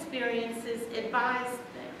own experiences advised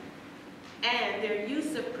them, and their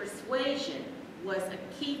use of persuasion was a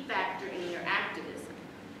key factor in their activism,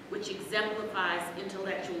 which exemplifies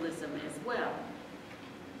intellectualism as well.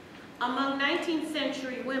 Among 19th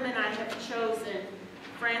century women, I have chosen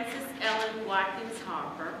Frances Ellen Watkins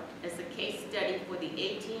Harper as a case study for the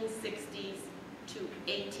 1860s to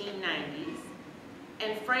 1890s,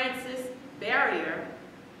 and Frances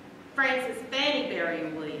Fanny Barrier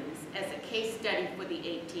Williams as a case study for the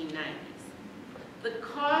 1890s. The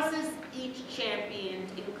causes each championed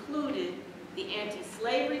included the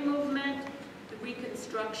anti-slavery movement, the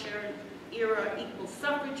Reconstruction era equal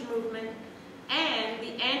suffrage movement, and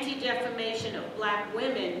the anti-defamation of Black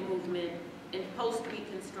women movement in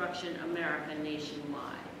post-Reconstruction America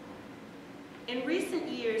nationwide. In recent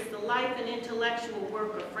years, the life and intellectual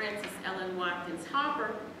work of Frances Ellen Watkins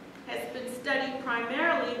Harper has been studied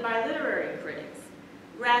primarily by literary critics,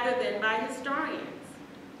 rather than by historians.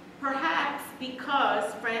 Perhaps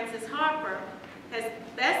because Frances Harper has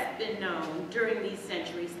best been known during these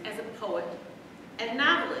centuries as a poet and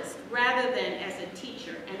novelist, rather than as a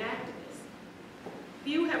teacher and activist.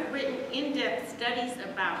 Few have written in-depth studies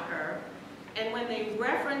about her, and when they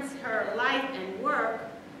reference her life and work,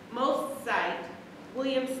 most cite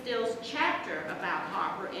William Still's chapter about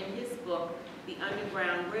Harper in his book, The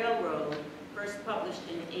Underground Railroad, first published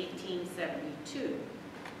in 1872.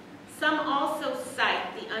 Some also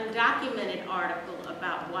cite the undocumented article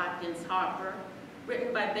about Watkins Harper,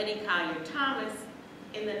 written by Betty Collier Thomas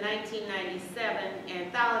in the 1997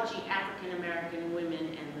 anthology African American Women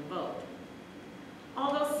and the Vote.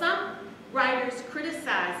 Although some writers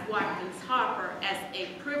criticize Watkins Harper as a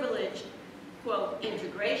privileged, quote,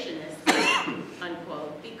 integrationist,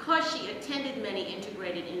 unquote, because she attended many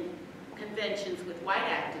integrated conventions with white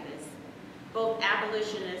activists, both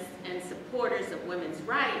abolitionists and supporters of women's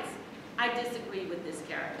rights, I disagree with this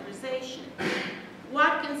characterization.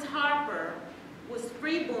 Watkins Harper was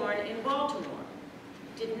freeborn in Baltimore,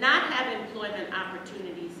 did not have employment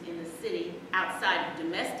opportunities in the city outside of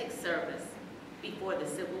domestic service before the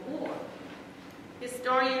Civil War.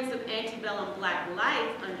 Historians of antebellum Black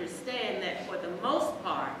life understand that for the most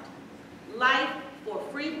part, life for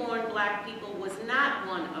free free-born black people was not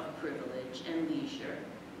one of privilege and leisure,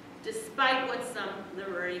 despite what some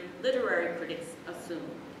literary critics assume.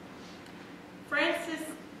 Frances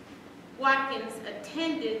Watkins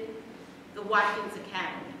attended the Watkins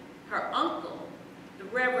Academy. Her uncle, the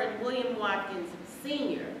Reverend William Watkins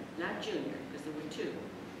Sr., not Jr., because there were two,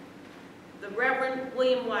 the Reverend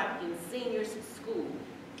William Watkins Sr.'s school.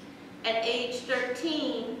 At age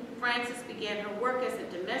 13, Frances began her work as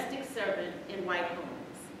a domestic servant in white homes.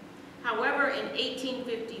 However, in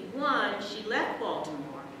 1851, she left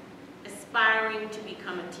Baltimore, aspiring to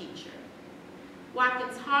become a teacher.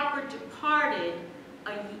 Watkins Harper departed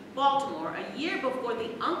Baltimore a year before the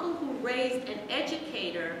uncle who raised and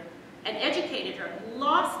educated her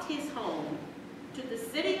lost his home to the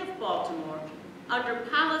city of Baltimore under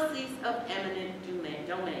policies of eminent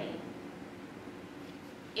domain.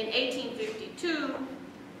 In 1852,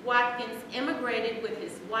 Watkins immigrated with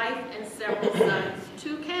his wife and several sons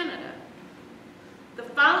to Canada. The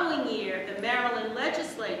following year, the Maryland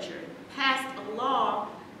legislature passed a law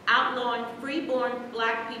outlawing free-born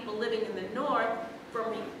black people living in the North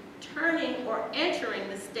from returning or entering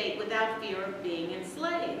the state without fear of being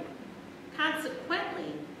enslaved.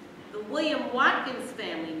 Consequently, the William Watkins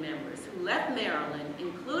family members who left Maryland,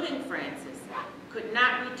 including Frances, could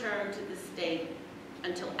not return to the state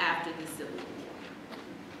until after the Civil War.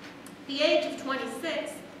 At the age of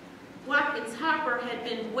 26, Watkins Harper had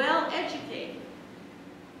been well educated.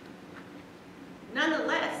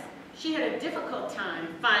 Nonetheless, she had a difficult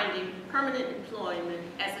time finding permanent employment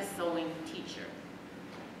as a sewing teacher.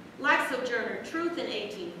 Like Sojourner Truth in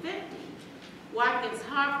 1850, Watkins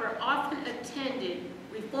Harper often attended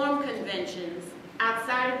reform conventions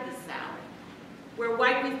outside of the South, where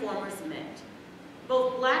white reformers met.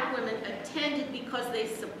 Both black women attended because they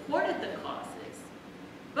supported the causes,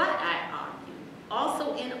 but I argue,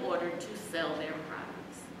 also in order to sell their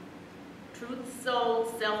products. Truth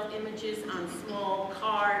sold self-images on small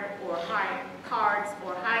cards or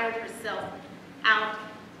hired herself out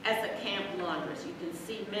as a camp laundress. You can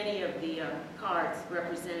see many of the cards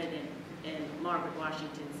represented in Margaret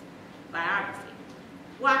Washington's biography.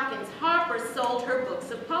 Watkins Harper sold her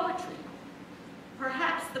books of poetry.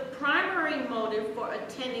 Perhaps the primary motive for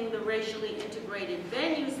attending the racially integrated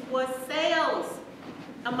venues was sales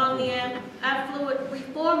among the affluent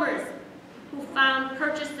reformers who found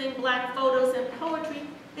purchasing black photos and poetry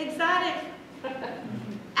exotic.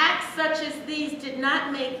 Acts such as these did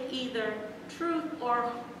not make either Truth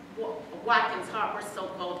or Watkins Harper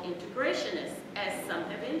so-called integrationists, as some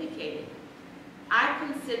have indicated. I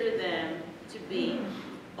consider them to be,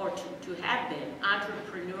 or to have been,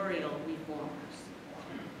 entrepreneurial reformers.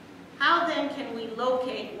 How then can we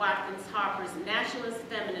locate Watkins Harper's nationalist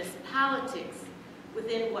feminist politics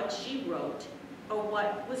within what she wrote or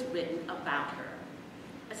what was written about her,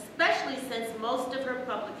 especially since most of her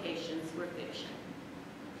publications were fiction?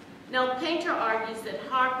 Now, Painter argues that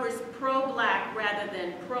Harper's pro-black rather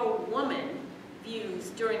than pro-woman views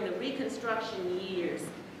during the Reconstruction years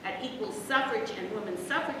at equal suffrage and women's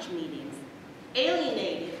suffrage meetings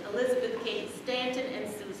alienated Elizabeth Cady Stanton and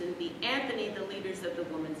Susan B. Anthony, the leaders of the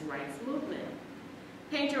women's rights movement.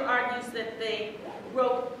 Painter argues that they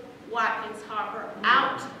wrote Watkins Harper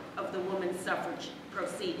out of the women's suffrage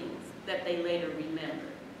proceedings that they later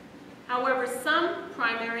remembered. However, some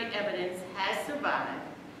primary evidence has survived,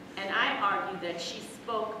 and I argue that she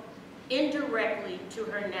spoke indirectly to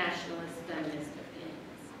her nationalist feminist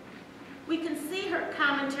opinions. We can see her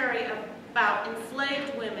commentary about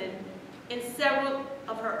enslaved women in several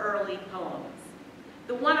of her early poems.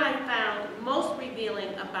 The one I found most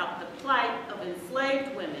revealing about the plight of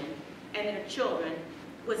enslaved women and their children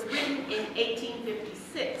was written in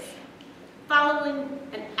 1856, following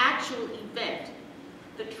an actual event,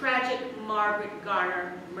 the tragic Margaret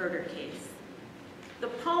Garner murder case. The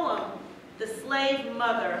poem, The Slave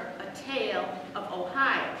Mother, A Tale of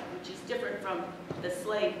Ohio, which is different from The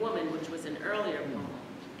Slave Woman, which was an earlier poem,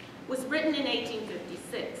 was written in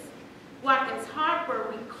 1856. Watkins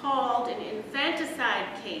Harper recalled an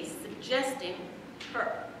infanticide case suggesting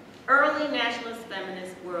her early nationalist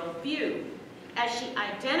feminist worldview, as she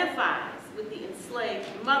identifies with the enslaved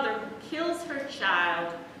mother who kills her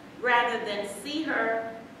child rather than see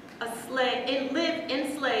her live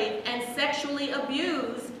enslaved and sexually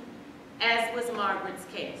abused, as was Margaret's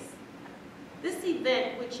case. This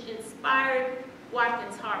event, which inspired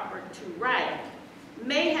Watkins Harper to write,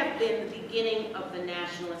 may have been the beginning of the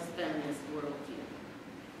nationalist feminist worldview.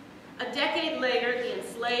 A decade later, the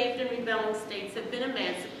enslaved and rebelling states have been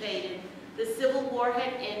emancipated, the Civil War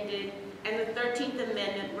had ended, and the 13th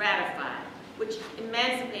Amendment ratified, which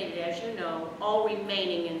emancipated, as you know, all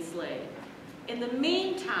remaining enslaved. In the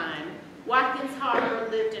meantime, Watkins Harper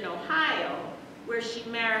lived in Ohio, where she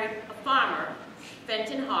married a farmer,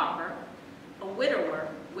 Fenton Harper, a widower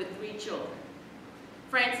with 3 children.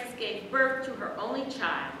 Frances gave birth to her only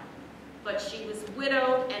child, but she was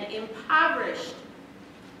widowed and impoverished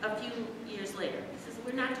a few years later.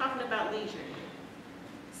 We're not talking about leisure here.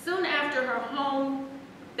 Soon after, her home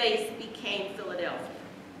base became Philadelphia.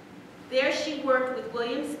 There she worked with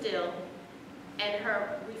William Still, and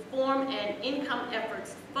her reform and income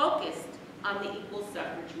efforts focused on the equal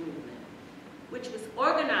suffrage movement, which was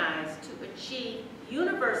organized to achieve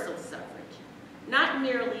universal suffrage, not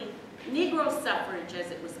merely Negro suffrage, as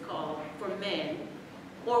it was called, for men,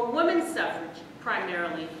 or women's suffrage,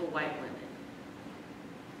 primarily for white women.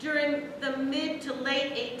 During the mid to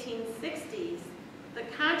late 1860s, the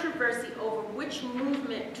controversy over which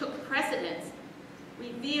movement took precedence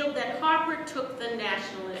revealed that Harper took the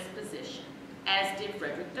nationalist position, as did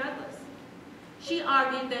Frederick Douglass. She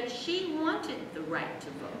argued that she wanted the right to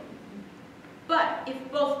vote. But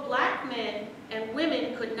if both black men and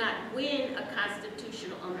women could not win a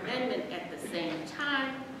constitutional amendment at the same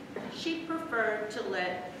time, she preferred to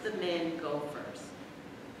let the men go first.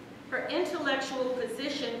 Her intellectual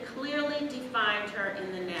position clearly defined her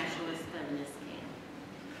in the nationalist feminist camp.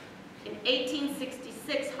 In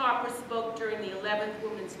 1866, Harper spoke during the 11th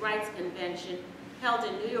Women's Rights Convention held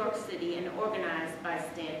in New York City and organized by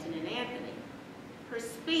Stanton and Anthony. Her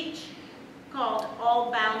speech, called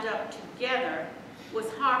All Bound Up Together, was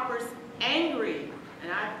Harper's angry,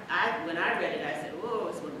 and when I read it, I said, whoa,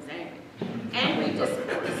 this woman's angry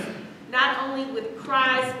discourse, not only with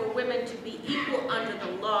cries for women to be equal under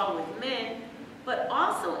the law with men, but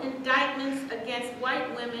also indictments against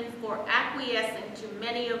white women for acquiescing to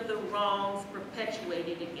many of the wrongs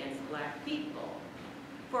perpetuated against black people.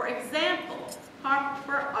 For example,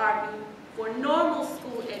 Harper argued for normal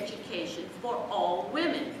school education for all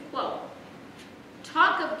women. Quote,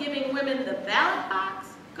 "Talk of giving women the ballot box?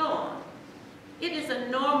 Go on. It is a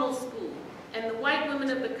normal school, and the white women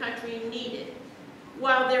of the country need it.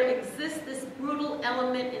 While there exists this brutal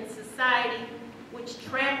element in society which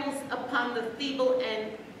tramples upon the feeble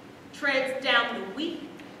and treads down the weak,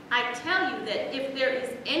 I tell you that if there is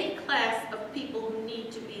any class of people who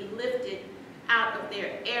need to be lifted out of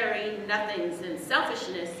their airy nothings and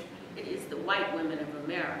selfishness, it is the white women of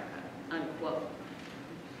America," unquote.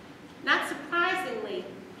 Not surprisingly,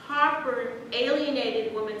 Harper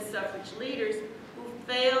alienated women's suffrage leaders who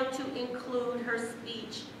failed to include her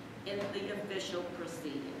speech in the official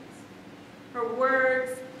proceedings. Her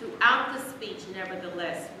words throughout the speech,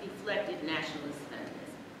 nevertheless, reflected nationalist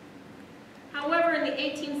feminism. However, in the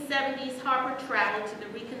 1870s, Harper traveled to the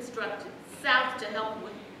reconstructed South to help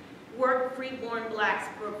with work freeborn blacks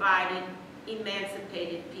provided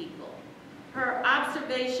emancipated people. Her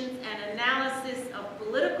observations and analysis of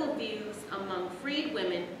political views among freed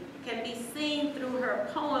women can be seen through her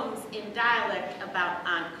poems in dialect about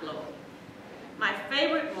Aunt Chloe. My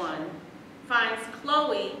favorite one finds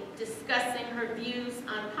Chloe discussing her views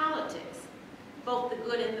on politics, both the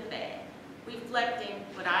good and the bad, reflecting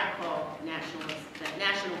what I call national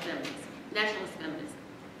feminism.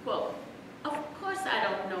 Quote, "Of course I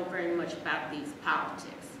don't know very much about these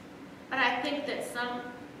politics, but I think that some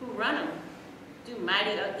who run them do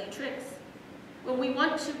mighty ugly tricks. When we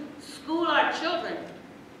want to school our children,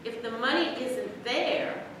 if the money isn't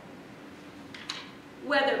there,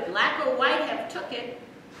 whether black or white have took it,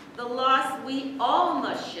 the loss we all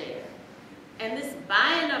must share. And this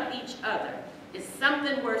buying up each other is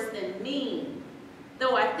something worse than mean.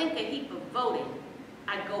 Though I think a heap of voting,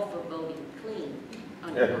 I go for voting clean."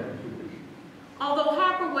 Unquote. Although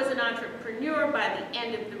Harper was an entrepreneur by the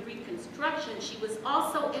end of the Reconstruction, she was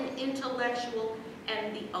also an intellectual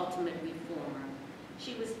and the ultimate reformer.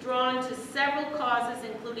 She was drawn to several causes,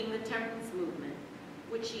 including the temperance movement,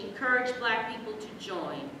 which she encouraged black people to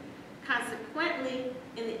join. Consequently,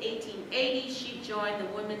 in the 1880s, she joined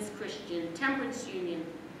the Women's Christian Temperance Union,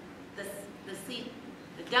 the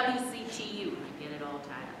WCTU, I get it all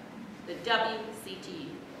tied up, the WCTU,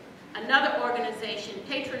 another organization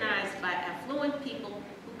patronized by affluent people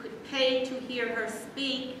who could pay to hear her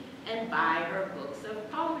speak and buy her books of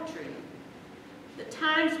poetry. The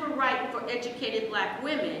times were ripe for educated black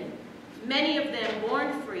women, many of them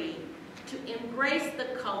born free, to embrace the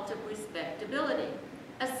cult of respectability,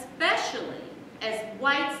 especially as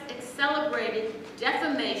whites celebrated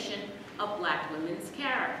defamation of black women's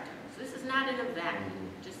character. So this is not in a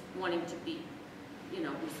vacuum, just wanting to be,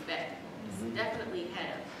 respectable. This definitely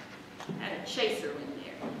had a chaser in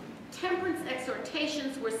there. Temperance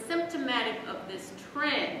exhortations were symptomatic of this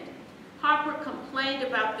trend. Harper complained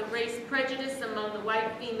about the race prejudice among the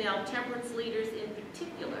white female temperance leaders in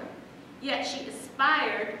particular, yet she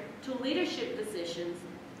aspired to leadership positions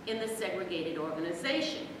in the segregated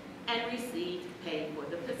organization and received pay for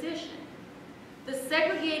the position. The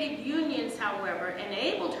segregated unions, however,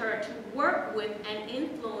 enabled her to work with and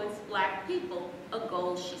influence black people, a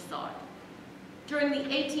goal she sought. During the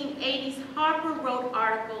 1880s, Harper wrote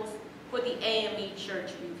articles for the AME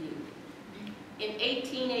Church Review. In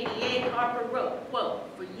 1888, Harper wrote, quote,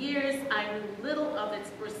 "For years I knew little of its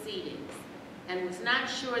proceedings and was not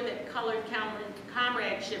sure that colored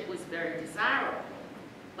comradeship was very desirable.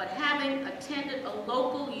 But having attended a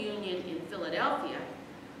local union in Philadelphia,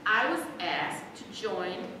 I was asked to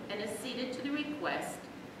join and acceded to the request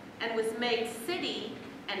and was made city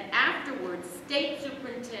and afterwards state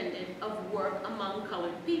superintendent of work among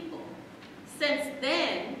colored people. Since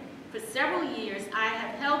then, for several years, I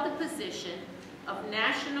have held the position of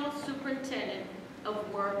National Superintendent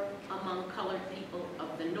of Work among Colored People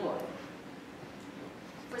of the North."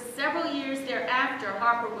 For several years thereafter,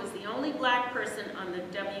 Harper was the only black person on the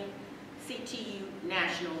WCTU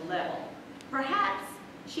national level. Perhaps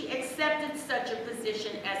she accepted such a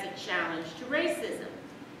position as a challenge to racism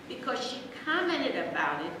because she commented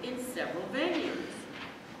about it in several venues.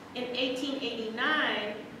 In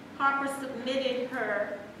 1889, Harper submitted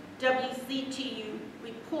her WCTU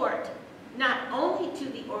report not only to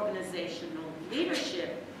the organizational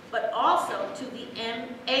leadership, but also to the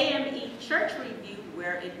AME Church Review,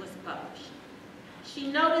 where it was published. She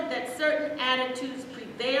noted that certain attitudes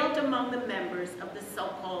prevailed among the members of the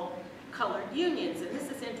so-called colored unions, and this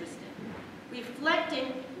is interesting,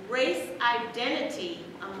 reflecting race identity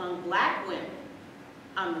among black women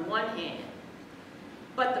on the one hand,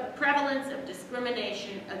 but the prevalence of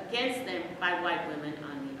discrimination against them by white women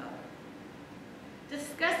on the other.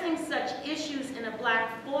 Discussing such issues in a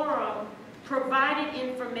black forum provided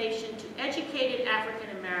information to educated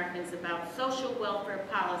African Americans about social welfare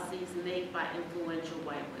policies made by influential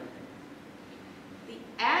white women.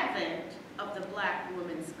 The advent of the Black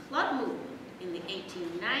Women's Club movement in the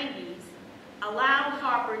 1890s allowed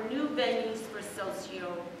Harper new venues for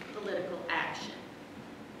socio-political action.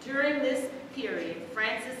 During this period,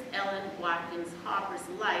 Frances Ellen Watkins Harper's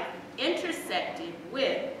life intersected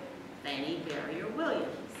with Fannie Barrier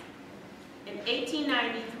Williams. In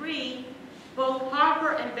 1893, both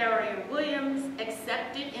Harper and Barrier Williams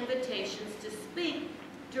accepted invitations to speak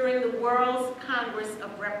during the World's Congress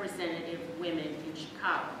of Representative Women in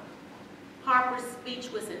Chicago. Harper's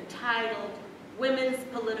speech was entitled Women's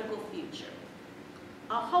Political Future,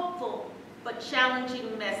 a hopeful but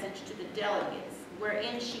challenging message to the delegates,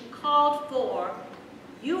 wherein she called for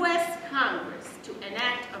U.S. Congress to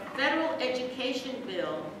enact a federal education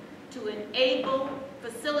bill to enable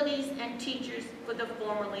facilities and teachers for the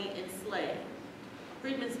formerly enslaved.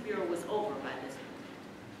 Freedmen's Bureau was over by this point.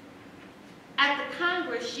 At the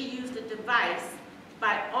Congress, she used a device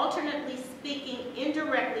by alternately speaking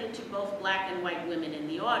indirectly to both black and white women in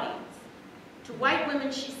the audience. To white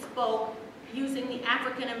women, she spoke using the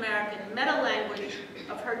African-American meta-language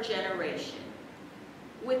of her generation,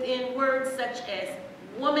 within words such as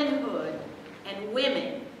womanhood and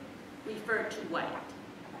women referred to white.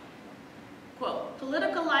 Quote,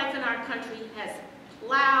 "Political life in our country has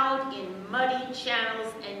plowed in muddy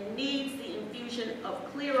channels and needs the infusion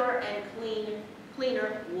of clearer and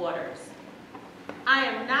cleaner waters. I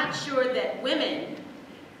am not sure that women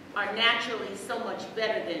are naturally so much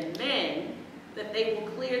better than men that they will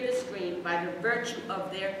clear the stream by the virtue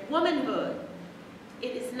of their womanhood.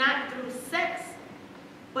 It is not through sex,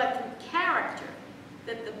 but through character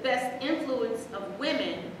that the best influence of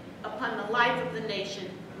women upon the life of the nation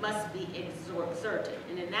must be exerted."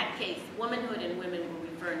 And in that case, womanhood and women were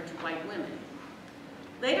referring to white women.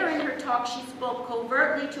 Later in her talk, she spoke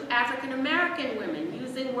covertly to African American women,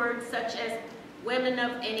 using words such as women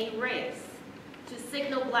of any race, to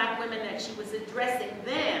signal black women that she was addressing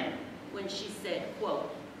them when she said, quote,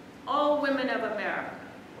 "O women of America,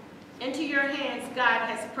 into your hands God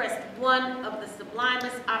has pressed one of the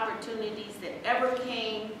sublimest opportunities that ever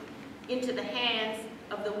came into the hands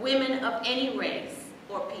of the women of any race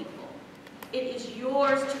or people. It is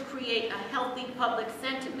yours to create a healthy public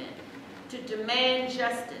sentiment, to demand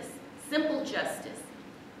justice, simple justice,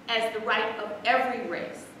 as the right of every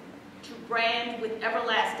race, to brand with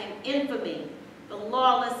everlasting infamy the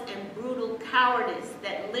lawless and brutal cowardice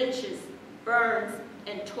that lynches, burns,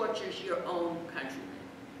 and tortures your own countrymen,"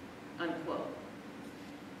 unquote.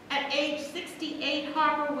 At age 68,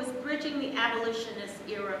 Harper was bridging the abolitionist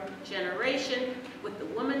era generation with the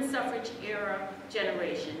woman suffrage era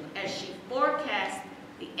generation as she forecast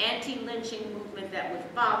the anti-lynching movement that would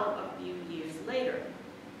follow a few years later,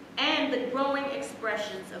 and the growing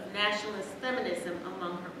expressions of nationalist feminism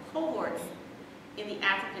among her cohorts in the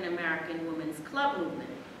African American Women's Club movement,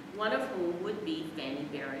 one of whom would be Fannie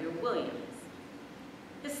Berrier-Williams.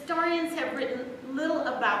 Historians have written little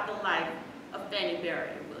about the life of Fannie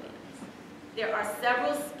Berrier-Williams. There are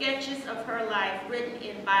several sketches of her life written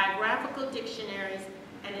in biographical dictionaries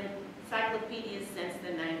and encyclopedias since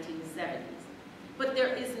the 1970s, but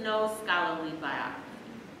there is no scholarly biography.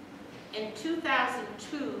 In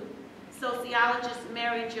 2002, sociologist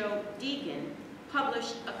Mary Jo Deegan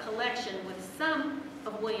published a collection with some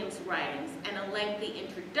of Williams' writings and a lengthy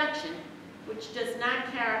introduction which does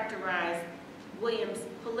not characterize Williams'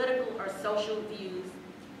 political or social views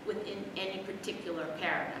within any particular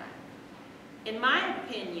paradigm. In my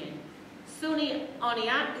opinion, SUNY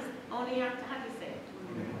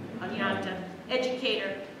Oneonta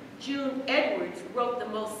educator June Edwards wrote the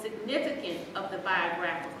most significant of the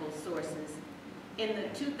biographical sources in the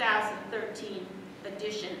 2013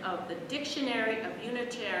 edition of the Dictionary of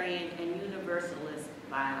Unitarian and Universalist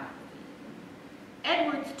Biography.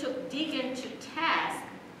 Edwards took Deegan to task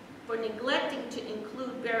for neglecting to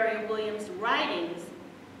include Berrier-Williams' writings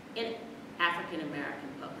in African American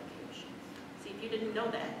publications. See, if you didn't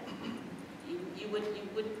know that, you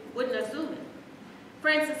wouldn't assume it.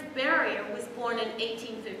 Frances Berrier was born in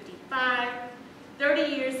 1855, 30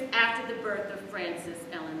 years after the birth of Frances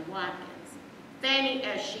Ellen Watkins. Fannie,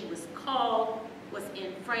 as she was called, was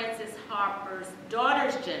in Frances Harper's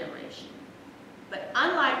daughter's generation. But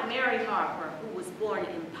unlike Mary Harper, who was born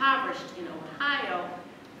impoverished in Ohio,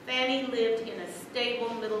 Fannie lived in a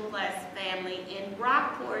stable middle-class family in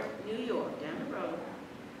Rockport, New York, down the road.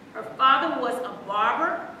 Her father was a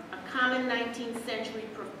barber, a common 19th century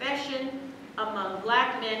profession among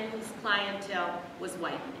black men whose clientele was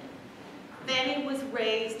white men. Fannie was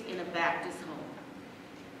raised in a Baptist home.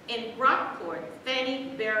 In Rockport,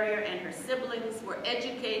 Fannie Berrier and her siblings were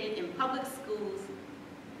educated in public schools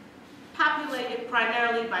populated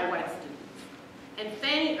primarily by white students. And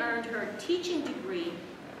Fannie earned her teaching degree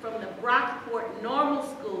from the Rockport Normal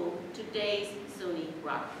School, today's SUNY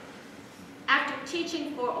Rockport. After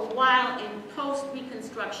teaching for a while in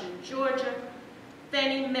post-Reconstruction Georgia,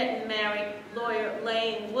 Fannie met and married lawyer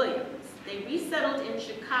Lane Williams. They resettled in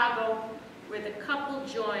Chicago, where the couple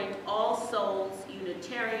joined All Souls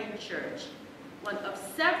Unitarian Church, one of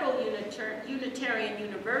several Unitarian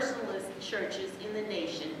Universalist churches in the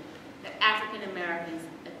nation that African Americans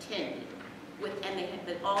attended, and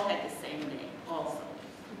they all had the same name, All Souls.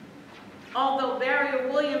 Although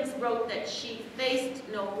Berrier-Williams wrote that she faced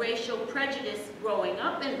no racial prejudice growing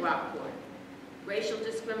up in Rockport, racial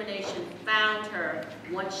discrimination found her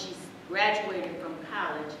once she graduated from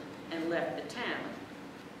college and left the town.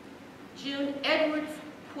 June Edwards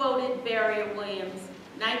quoted Berrier-Williams'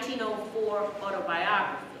 1904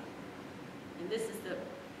 autobiography, and this is the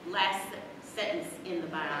last sentence in the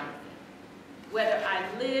biography. "Whether I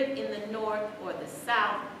live in the North or the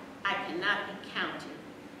South, I cannot be counted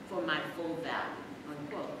for my full value,"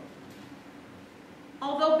 unquote.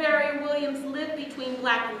 Although Berrier-Williams lived between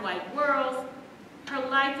black and white worlds, her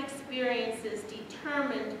life experiences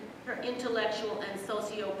determined her intellectual and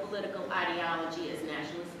socio-political ideology as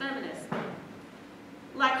nationalist feminist.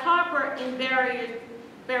 Like Harper in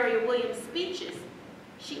Berrier-Williams' speeches,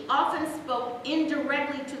 she often spoke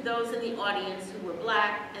indirectly to those in the audience who were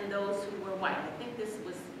black and those who were white. I think this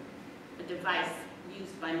was a device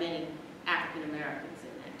used by many African Americans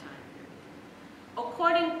in that time period.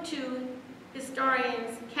 According to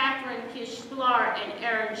historians Catherine Kish-Sklar and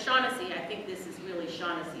Aaron Shaughnessy, I think this is really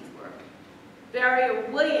Shaughnessy's work,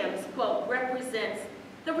 Berrier-Williams, quote, represents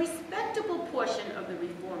the respectable portion of the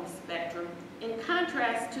reform spectrum in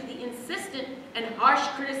contrast to the insistent and harsh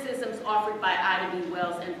criticisms offered by Ida B.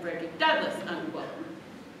 Wells and Frederick Douglass, unquote.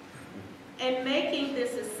 In making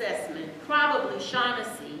this assessment, probably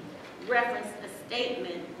Shaughnessy referenced a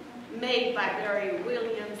statement made by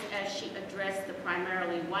Berrier-Williams as she addressed the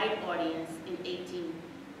primarily white audience in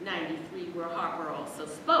 1893, where Harper also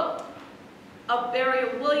spoke. Of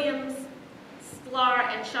Berrier-Williams, Sklar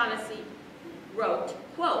and Shaughnessy wrote,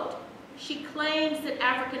 quote, "She claims that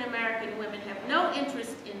African American women have no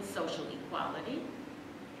interest in social equality,"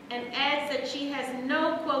 and adds that she has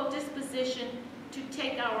no, quote, "disposition to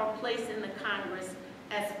take our place in the Congress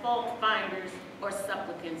as fault finders or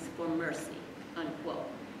supplicants for mercy," unquote.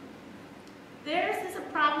 Theirs is a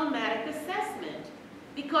problematic assessment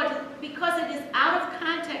because it is out of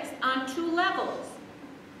context on two levels.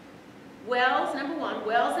 Wells, number one,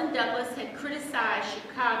 Wells and Douglass had criticized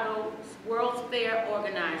Chicago's World's Fair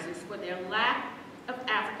organizers for their lack of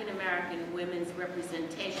African American women's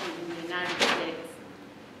representation in the United States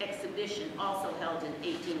exhibition, also held in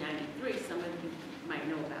 1893. Some of you might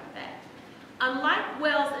know about that. Unlike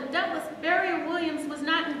Wells and Douglas, Beria Williams was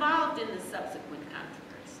not involved in the subsequent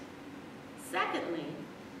controversy. Secondly,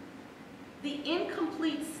 the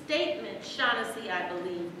incomplete statement Shaughnessy, I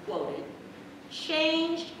believe, quoted,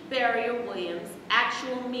 changed Beria Williams'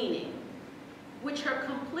 actual meaning, which her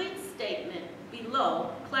complete statement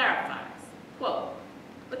below clarifies. Quote,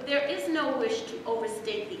 but there is no wish to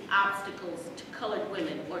overstate the obstacles to colored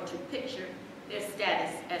women or to picture their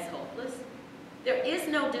status as hopeless. There is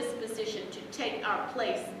no disposition to take our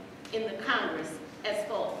place in the Congress as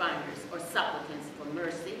fault finders or supplicants for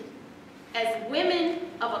mercy. As women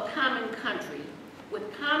of a common country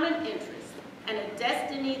with common interests and a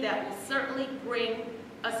destiny that will certainly bring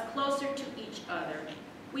us closer to each other,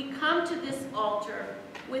 we come to this altar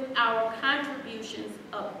with our contributions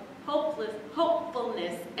of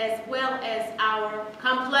hopefulness as well as our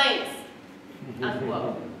complaints,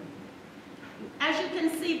 unquote. As you can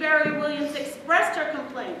see, Beria Williams expressed her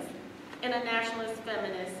complaints in a nationalist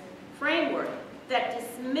feminist framework that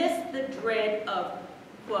dismissed the dread of,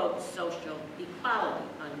 quote, social equality,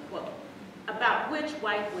 unquote, about which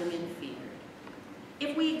white women feared.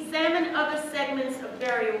 If we examine other segments of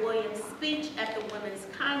Beria Williams' speech at the Women's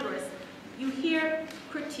Congress, you hear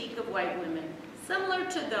critique of white women, similar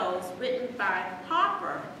to those written by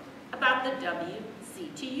Harper about the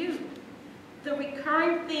WCTU. The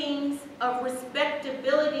recurring themes of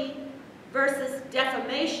respectability versus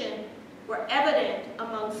defamation were evident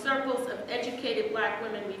among circles of educated black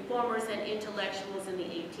women reformers and intellectuals in the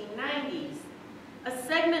 1890s. A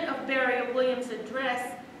segment of Beria Williams'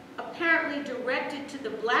 address, apparently directed to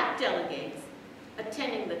the black delegates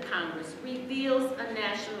attending the Congress, reveals a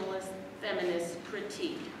nationalist feminist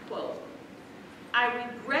critique. Quote, I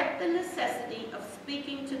regret the necessity of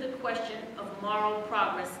speaking to the question of moral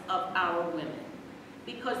progress of our women,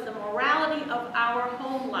 because the morality of our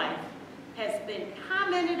home life has been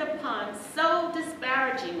commented upon so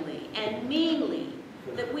disparagingly and meanly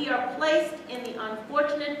that we are placed in the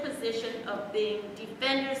unfortunate position of being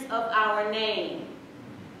defenders of our name.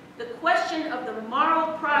 The question of the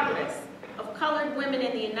moral progress of colored women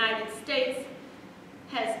in the United States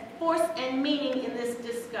has force and meaning in this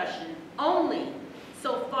discussion only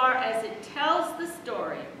so far as it tells the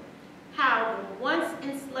story how the once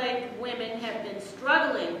enslaved women have been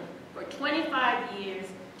struggling for 25 years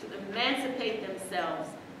to emancipate themselves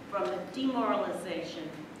from the demoralization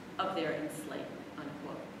of their enslavement,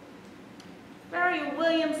 unquote. Beria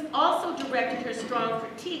Williams also directed her strong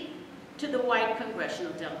critique to the white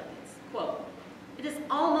congressional delegates. Quote, it is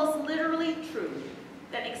almost literally true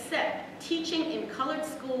that except teaching in colored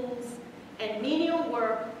schools and menial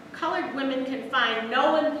work, colored women can find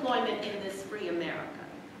no employment in this free America.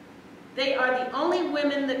 They are the only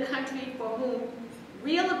women in the country for whom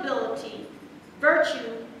real ability,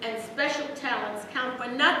 virtue, and special talents count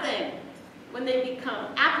for nothing when they become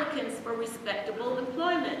applicants for respectable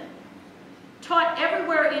employment. Taught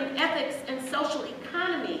everywhere in ethics and social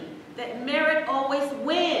economy that merit always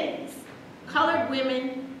wins, colored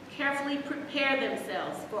women carefully prepare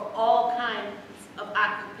themselves for all kinds of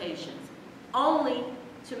occupations, only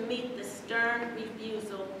to meet the stern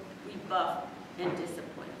refusal, rebuff, and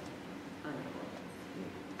disappointment, unquote.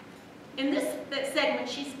 In this segment,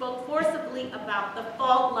 she spoke forcibly about the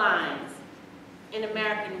fault lines in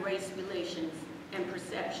American race relations and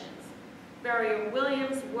perceptions. Beria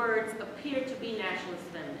Williams' words appear to be nationalist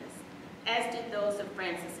feminists, as did those of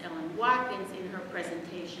Frances Ellen Watkins in her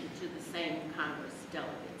presentation to the same Congress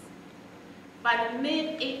delegates. By the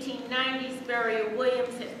mid-1890s, Beria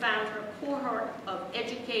Williams had found her cohort of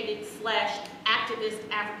educated / activist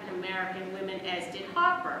African-American women, as did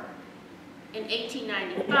Harper. In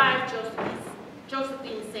 1895,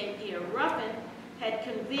 Josephine St. Pierre Ruffin had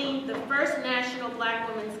convened the first National Black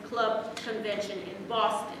Women's Club Convention in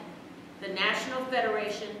Boston, the National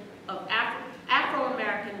Federation of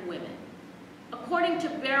Afro-American Women. According to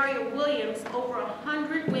Beria Williams, over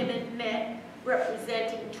 100 women met,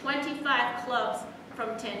 representing 25 clubs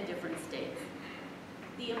from 10 different states.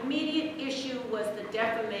 The immediate issue was the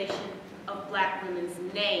defamation of black women's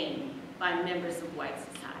name by members of white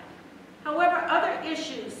society. However, other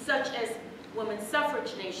issues such as women's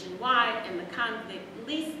suffrage nationwide and the convict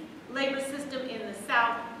labor system in the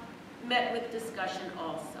South met with discussion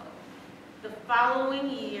also. The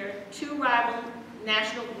following year, two rival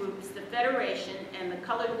national groups, the Federation and the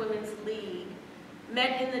Colored Women's League,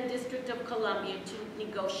 met in the District of Columbia to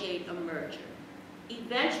negotiate a merger.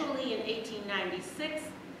 Eventually, in 1896,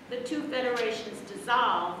 the two federations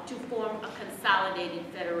dissolved to form a consolidated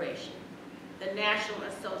federation. the National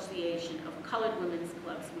Association of Colored Women's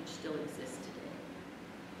Clubs, which still exists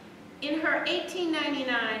today. In her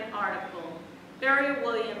 1899 article, Beria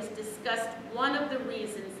Williams discussed one of the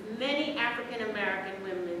reasons many African American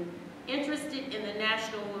women interested in the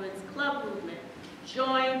National Women's Club movement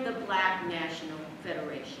joined the Black National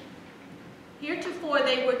Federation. Heretofore,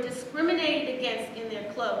 they were discriminated against in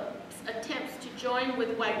their clubs' attempts to join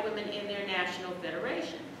with white women in their national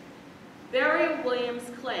federation. Beria Williams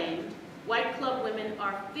claimed white club women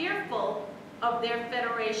are fearful of their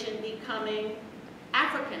federation becoming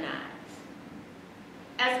Africanized.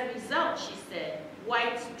 As a result, she said,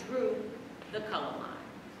 whites drew the color line.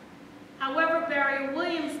 However, Beria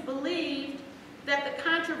Williams believed that the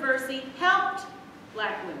controversy helped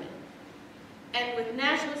Black women. And with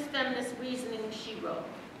nationalist feminist reasoning, she wrote,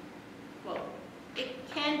 quote, "It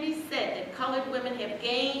can be said that colored women have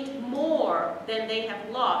gained more than they have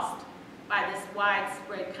lost by this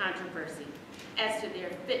widespread controversy as to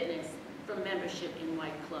their fitness for membership in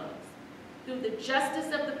white clubs. Through the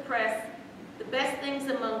justice of the press, the best things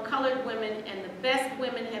among colored women and the best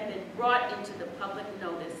women have been brought into the public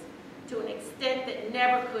notice to an extent that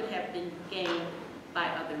never could have been gained by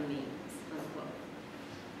other means." Unquote.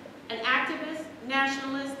 An activist,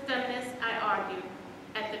 nationalist, feminist, I argue,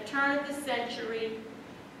 at the turn of the century,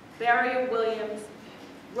 Beria Williams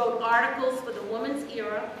wrote articles for the Woman's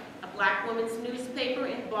Era, a Black women's newspaper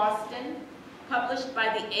in Boston, published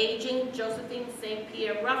by the aging Josephine St.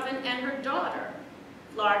 Pierre Ruffin and her daughter,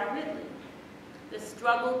 Florida Ridley. The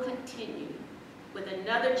struggle continued with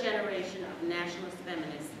another generation of nationalist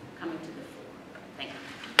feminists coming to the fore. Thank you.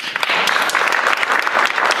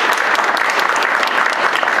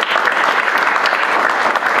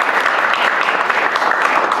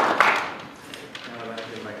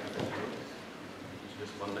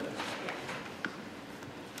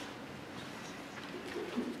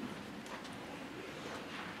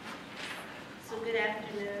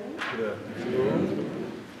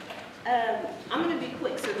 I'm going to be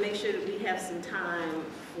quick so to make sure that we have some time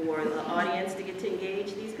for the audience to get to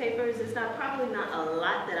engage these papers. It's probably not a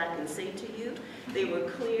lot that I can say to you. They were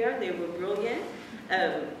clear, they were brilliant,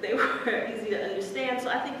 they were easy to understand, so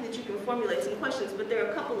I think that you can formulate some questions, but there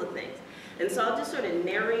are a couple of things. And so I'll just sort of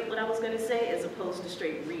narrate what I was going to say as opposed to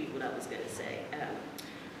straight read what I was going to say.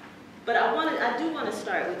 But I do want to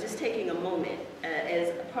start with just taking a moment,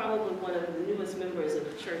 as probably one of the newest members of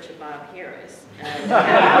the Church of Bob Harris. I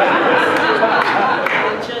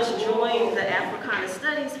just joined the Africana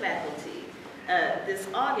Studies faculty this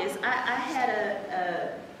August. I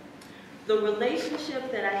had the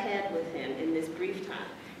relationship that I had with him in this brief time,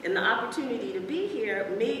 and the opportunity to be here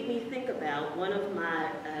made me think about one of my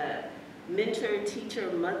mentor teacher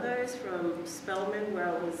mothers from Spelman, where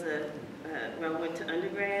I went to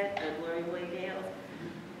undergrad at Gloria Boyd Gales.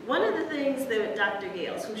 One of the things that Dr.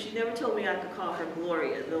 Gales, who she never told me I could call her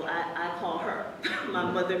Gloria, though I call her my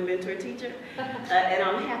mother mentor teacher, and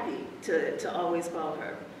I'm happy to always call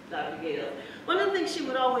her Dr. Gales. One of the things she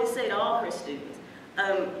would always say to all her students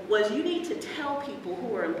was, you need to tell people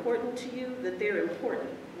who are important to you that they're important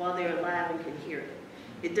while they're alive and can hear it.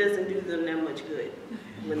 It doesn't do them that much good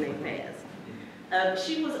when they pass.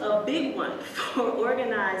 She was a big one for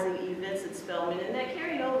organizing events at Spelman, and that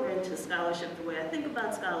carried over into scholarship, the way I think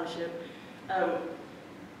about scholarship,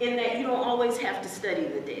 in that you don't always have to study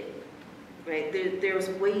the dead, right? There's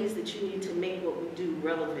ways that you need to make what we do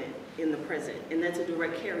relevant in the present, and that's a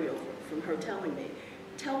direct carryover from her telling me.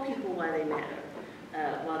 Tell people why they matter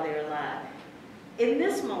while they're alive. In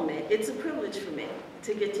this moment, it's a privilege for me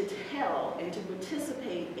to get to tell and to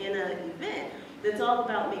participate in an event that's all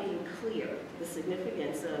about making clear the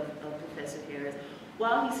significance of Professor Harris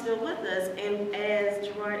while he's still with us. And as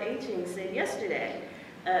Gerard Aching said yesterday,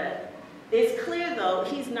 it's clear, though,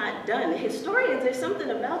 he's not done. Historians, there's something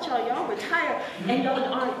about y'all retire and y'all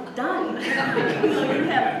aren't done. You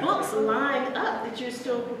have books lined up that you're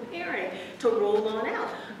still preparing to roll on out.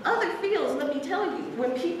 Other fields, let me tell you,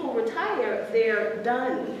 when people retire, they're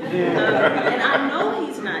done. And I know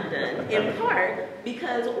he's not done, in part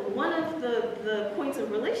because one of the points of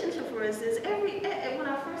relationship for us is when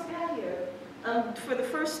I first got here, for the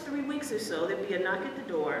first 3 weeks or so, there'd be a knock at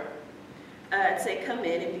the door. I'd say, come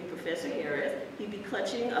in, and be Professor Harris. He'd be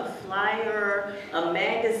clutching a flyer, a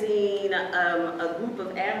magazine, a group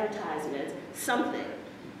of advertisements, something.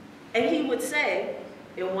 And he would say,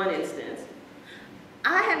 in one instance,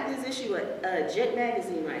 I have this issue at Jet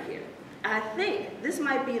Magazine right here. I think this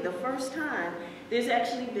might be the first time there's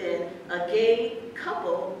actually been a gay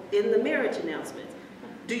couple in the marriage announcements.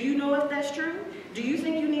 Do you know if that's true? Do you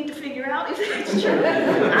think you need to figure out if that's true?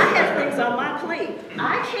 I have things on my plate.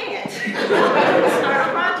 I can't start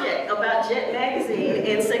a project about Jet Magazine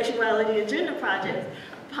and sexuality and gender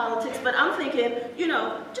politics, but I'm thinking, you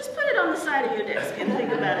know, just put it on the side of your desk and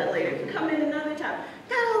think about it later. Come in another time.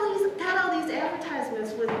 Got all these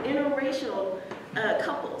advertisements with interracial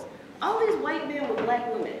couples. All these white men with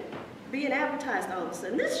black women being advertised all of a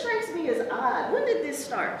sudden. This strikes me as odd. When did this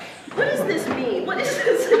start? What does this mean? What is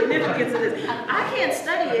the significance of this? I can't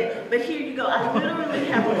study it, but here you go. I literally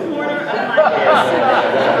have a corner of my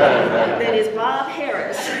desk that is Bob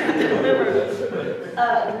Harris delivered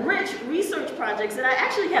rich research projects that I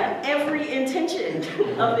actually have every intention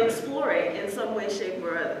of exploring in some way, shape,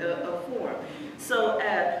 or form. So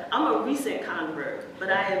I'm a recent convert, but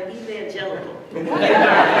I am evangelical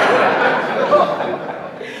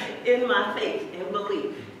in my faith and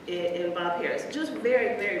belief in Bob Harris. Just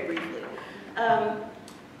very, very briefly.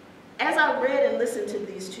 As I read and listened to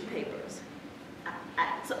these two papers,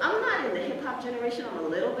 so I'm not in the hip hop generation, I'm a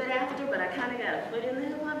little bit after, but I kind of got a foot in the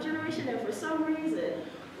hip hop generation, and for some reason,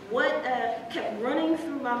 what kept running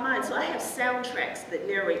through my mind, so I have soundtracks that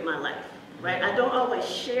narrate my life. Right? I don't always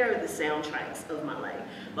share the soundtracks of my life,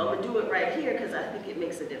 but I'm gonna do it right here because I think it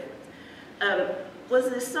makes a difference. Was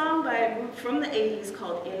this song by a group from the 80s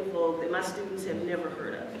called En Vogue that my students have never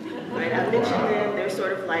heard of. Right? I mentioned them, they're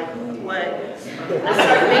sort of like, who, what. I start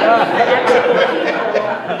naming the actual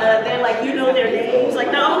people. They're like, you know their names. Like,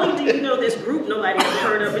 not only do you know this group nobody's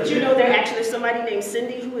heard of, but you know they're actually somebody named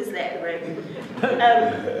Cindy. Who is that, right?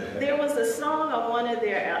 There was a song on one of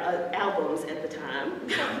their albums at the time,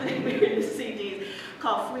 they were in the CDs,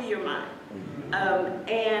 called Free Your Mind.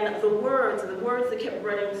 And the words that kept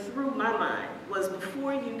running through my mind was,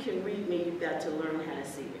 before you can read me, you've got to learn how to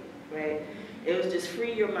see me, right? It was just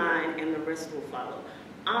free your mind and the rest will follow.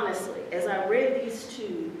 Honestly, as I read these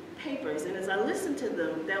two papers and as I listened to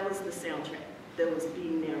them, that was the soundtrack that was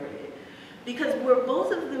being narrated. Because where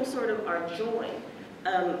both of them sort of are joined,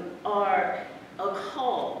 are a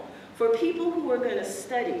call for people who are going to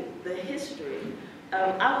study the history,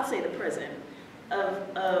 I would say the present,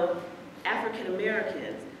 of African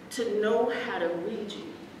Americans to know how to read you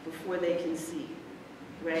before they can see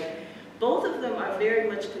you, right? Both of them are very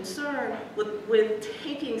much concerned with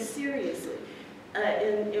taking seriously,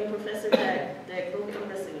 in Professor Dagbovie, I'm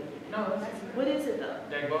messing with you. No, what is it though?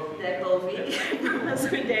 Dagbovie. Professor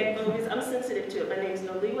Dagbovie's, I'm sensitive to it. My name's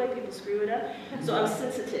Noliwe, people screw it up. So I'm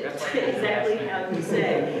sensitive to exactly how you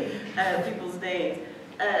say people's names.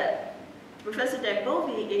 Professor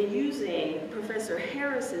Dagbovie, in using Professor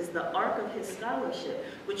Harris's, the arc of his scholarship,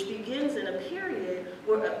 which begins in a period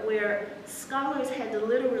where scholars had to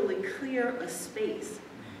literally clear a space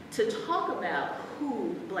to talk about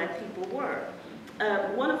who black people were.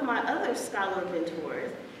 One of my other scholar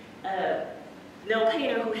mentors, Nell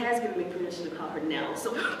Painter, who has given me permission to call her Nell,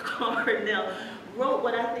 so I'll call her Nell, wrote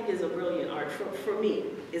what I think is a brilliant art, for me,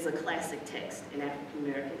 is a classic text in African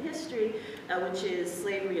American history, which is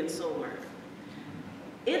Slavery and Soul Mirth.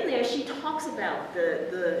 In there, she talks about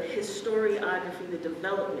the historiography, the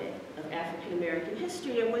development of African American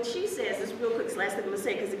history, and what she says, this real quick, it's the last thing I'm going to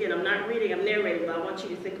say, because again, I'm not reading, I'm narrating, but I want you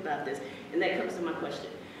to think about this, and that comes to my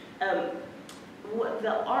question. What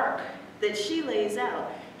the arc that she lays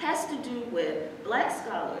out has to do with black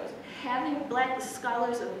scholars, black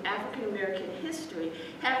scholars of African American history,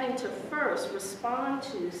 having to first respond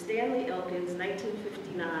to Stanley Elkin's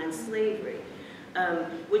 1959 Slavery,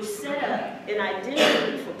 which set up an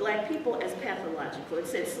identity for black people as pathological. It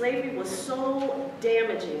said slavery was so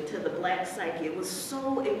damaging to the black psyche, it was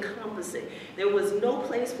so encompassing. There was no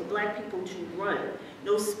place for black people to run,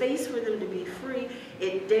 no space for them to be free.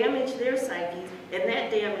 It damaged their psyches, and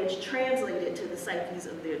that damage translated to the psyches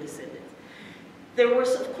of their descendants. There were,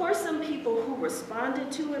 of course, some people who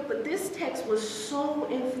responded to it, but this text was so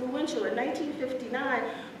influential. In 1959,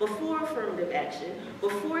 before affirmative action,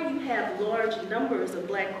 before you have large numbers of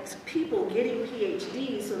black people getting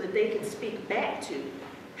PhDs so that they can speak back to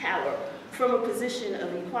power from a position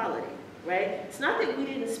of equality, right? It's not that we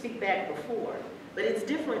didn't speak back before, but it's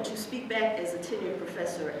different to speak back as a tenured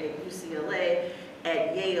professor at UCLA,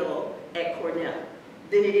 at Yale, at Cornell,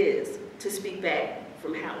 than it is to speak back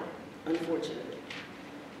from Howard, unfortunately.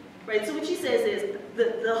 Right, so what she says is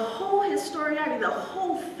the whole historiography, the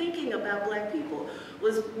whole thinking about black people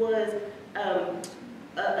was about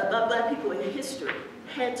black people in history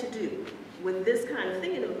had to do with this kind of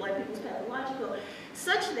thinking of black people's pathological,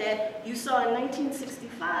 such that you saw in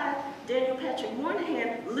 1965, Daniel Patrick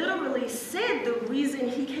Moynihan literally said the reason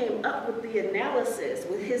he came up with the analysis,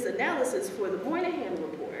 with his analysis for the Moynihan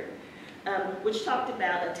report, which talked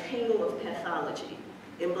about a tangle of pathology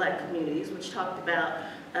in black communities, which talked about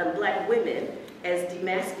black women as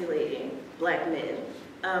demasculating black men,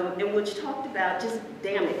 and which talked about just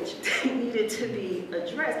damage that needed to be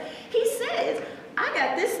addressed. He says, I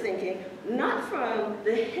got this thinking, not from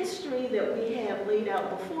the history that we have laid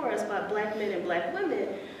out before us by black men and black women,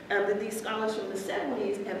 that these scholars from the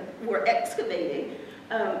 70s were excavating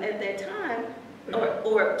at that time,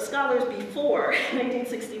 or scholars before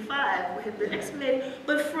 1965 had been excavating,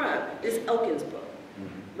 but from this Elkins book,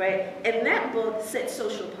 right? And that book set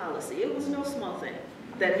social policy. It was no small thing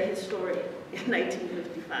that a historian in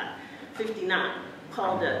 1959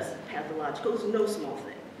 called us pathological. It was no small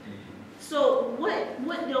thing. So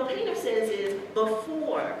what Neil Painter says is,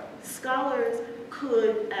 before scholars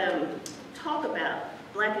could talk about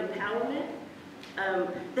black empowerment,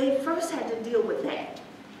 they first had to deal with that.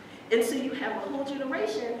 And so you have a whole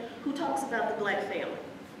generation who talks about the black family,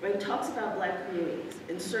 right? Talks about black communities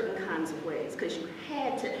in certain kinds of ways, because you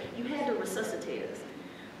had to resuscitate us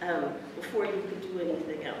before you could do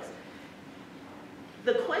anything else.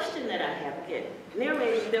 The question that I have, again,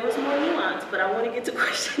 narrating, there was more nuance, but I want to get to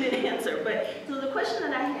question and answer. So the question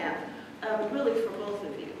that I have, really for both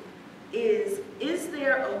of you, is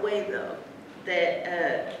there a way, though,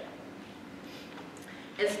 that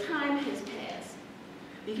as time has passed,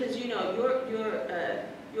 because you know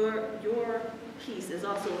your piece is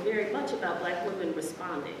also very much about black women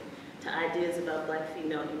responding to ideas about black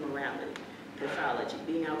female immorality, pathology,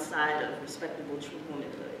 being outside of respectable true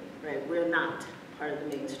womanhood, right? We're not part of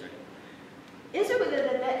the mainstream. Is there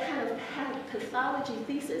that kind of pathology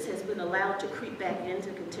thesis has been allowed to creep back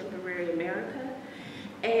into contemporary America?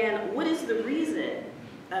 And what is the reason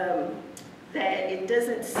that it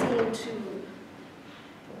doesn't seem to,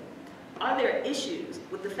 are there issues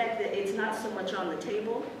with the fact that it's not so much on the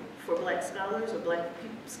table for black scholars or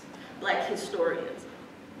black historians,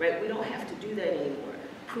 right? We don't have to do that anymore.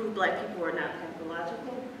 Prove black people are not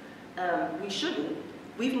pathological. We shouldn't.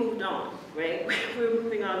 We've moved on, right? We're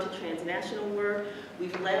moving on to transnational work.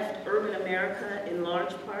 We've left urban America in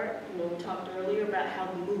large part. You know, we talked earlier about how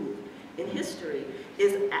the move in history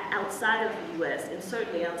is outside of the US and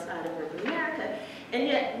certainly outside of urban America. And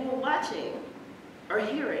yet we're watching or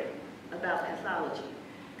hearing about pathology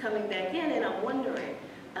coming back in, and I'm wondering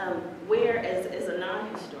where, as a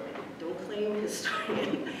non-historian, don't claim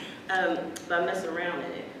historian by messing around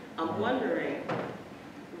in it, I'm wondering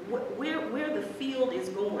where the field is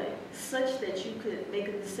going, such that you could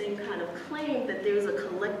make the same kind of claim that there's a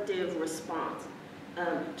collective response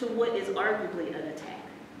to what is arguably an attack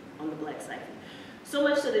on the black psyche. So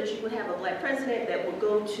much so that you would have a black president that would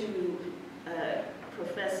go to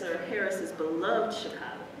Professor Harris's beloved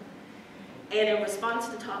Chicago, and in response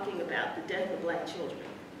to talking about the death of black children,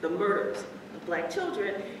 the murders of black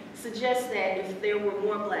children, suggests that if there were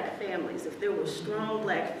more black families, if there were strong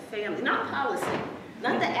black families, not policy,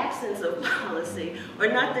 not the absence of policy, or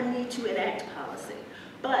not the need to enact policy,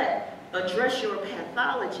 but address your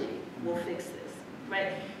pathology will fix this,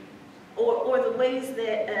 right? Or the ways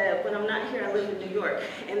that, when I'm not here, I live in New York,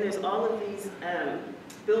 and there's all of these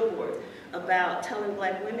billboards about telling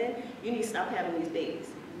black women, you need to stop having these babies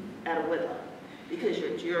out of wedlock, because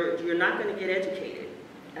you're not going to get educated.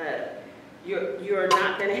 You're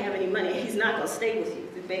not going to have any money. He's not going to stay with you.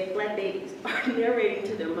 The black babies are narrating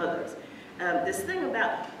to their mothers. This thing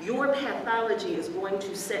about your pathology is going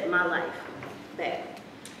to set my life back.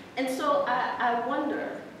 And so I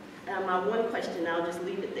wonder, my one question, I'll just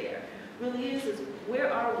leave it there, really is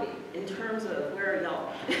where are we in terms of, where are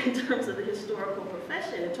y'all, in terms of the historical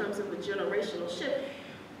profession, in terms of a generational shift?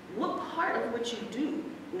 What part of what you do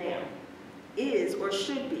now is or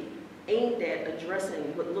should be aimed at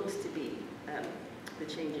addressing what looks to be the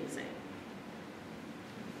changing scene?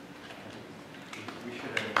 We should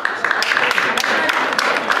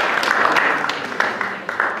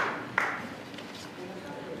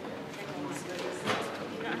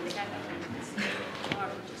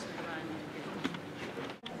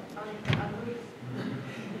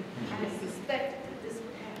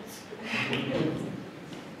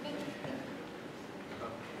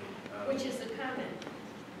Which is a comment.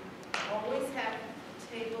 Always have a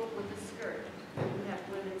table with a skirt. You have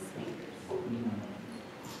women speakers.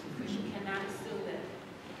 Because you cannot assume that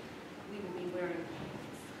we will be wearing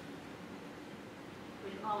pants. We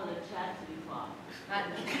call it a chastity cloth.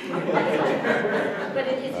 But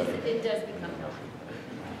it does become healthy.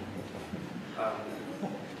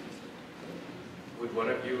 Would one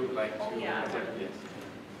of you like to? Oh, yeah. Yes.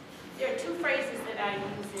 There are two phrases that I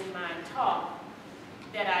use in my talk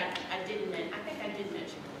that I didn't mention. I think I did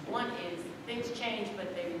mention. One is things change,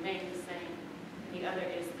 but they remain the same. And the other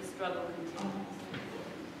is the struggle continues.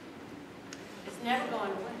 It's It's never going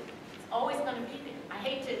away. It's always going to be there. I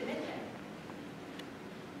hate to admit that.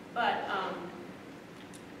 But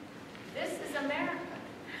this is America.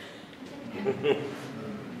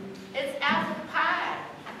 It's apple pie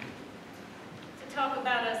to talk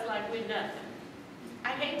about us like we're nothing. I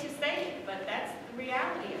hate to say it, but that's the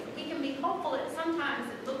reality of it. We can be hopeful that sometimes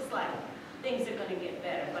it looks like things are going to get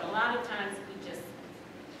better, but a lot of times we just,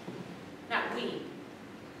 not we,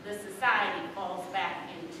 the society falls back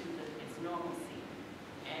into its normalcy.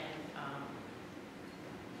 And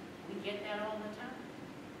we get that all the time.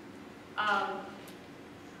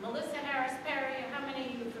 Melissa Harris Perry, how many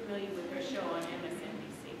of you are familiar with her show on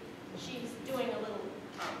MSNBC? She's doing a little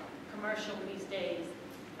commercial these days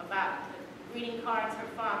about the greeting cards her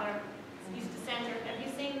father used to send her. Have you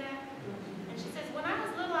seen that? And she says, when I was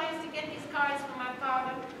little, I used to get these cards from my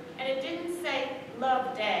father, and it didn't say,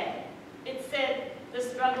 love Dad. It said, the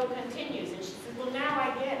struggle continues. And she said, well, now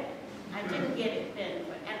I get it. I didn't get it then,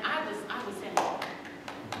 and I was in it.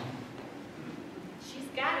 She's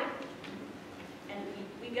got it. And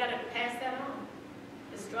we got to pass that on.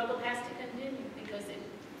 The struggle has to continue because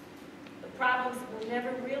the problems will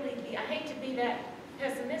never really be, I hate to be that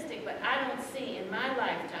pessimistic, but I don't see in my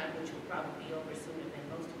lifetime, which will probably be over sooner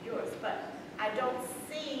than most of yours, but I don't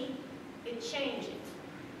see it changing.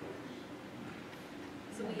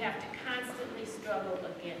 So we have to constantly struggle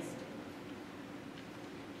against it.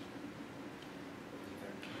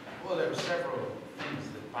 Well, there were several things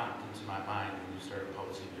that popped into my mind when you started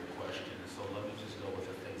posing your question, and so let me just go with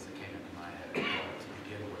the things that came into my head to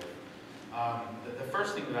begin with. The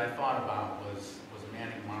first thing that I thought about was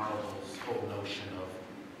Manning Marvel's whole notion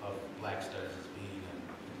of Black studies as being an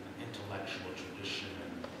intellectual tradition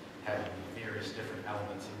and having various different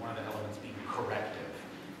elements, and one of the elements being corrective.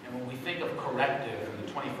 And when we think of corrective in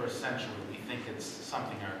the 21st century, we think it's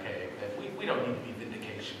something archaic, that we don't need to be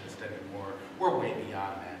vindicationist anymore. We're way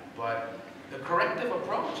beyond that. But the corrective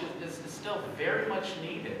approach is still very much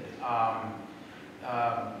needed.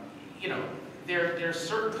 You know, there's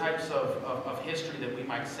certain types of history that we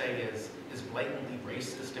might say is blatantly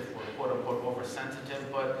racist if we're quote-unquote oversensitive,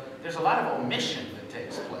 but there's a lot of omission that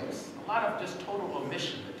takes place, a lot of just total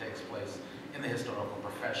omission that takes place in the historical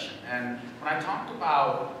profession. And when I talked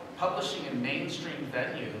about publishing in mainstream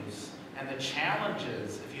venues and the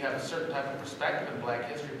challenges, if you have a certain type of perspective in Black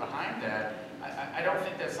history behind that, I don't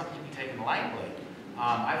think that's something to be taken lightly.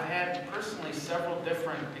 I've had personally several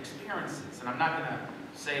different experiences, and I'm not going to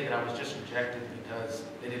say that I was just rejected because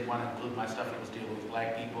they didn't want to include my stuff that was dealing with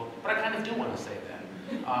Black people, but I kind of do want to say that.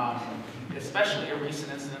 Especially a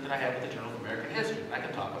recent incident that I had with the Journal of American History that I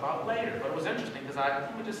can talk about later. But it was interesting because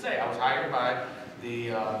let me just say, I was hired by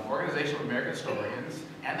the Organization of American Historians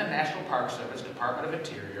and the National Park Service Department of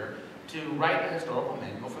Interior to write a historical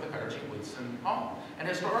manual for the Carter G. Woodson home. And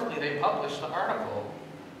historically, they published the article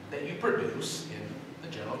that you produce in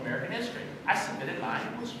the Journal of American History. I submitted mine.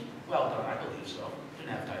 It was well done, I believe so.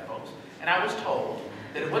 Didn't have typos. And I was told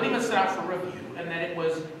that it wouldn't even set out for review and that it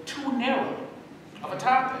was too narrow of a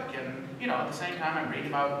topic. And, you know, at the same time, I'm reading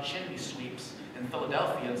about chimney sweeps in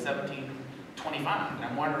Philadelphia in 1725. And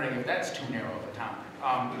I'm wondering if that's too narrow of a topic.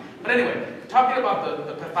 But anyway, talking about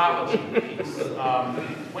the pathology piece,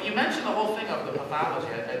 when you mention the whole thing of the pathology,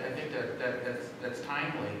 I think that's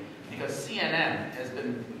timely because CNN has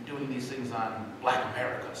been doing these things on Black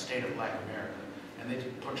America, state of Black America, and they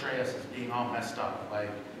portray us as being all messed up, like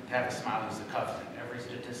Tavis Smiley's The Covenant. Every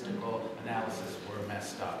statistical analysis were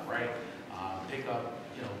messed up, right? Pick up,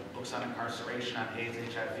 you know, books on incarceration, on AIDS,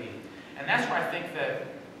 HIV, and that's where I think that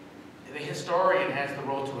the historian has the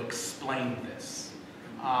role to explain this.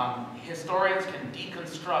 Historians can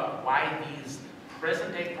deconstruct why these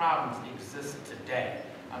present-day problems exist today.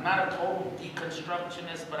 I'm not a total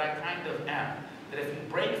deconstructionist, but I kind of am. That if you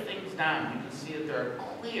break things down, you can see that there are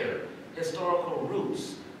clear historical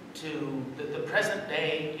roots to the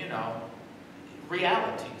present-day, you know,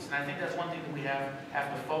 realities. And I think that's one thing that we have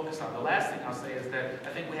to focus on. The last thing I'll say is that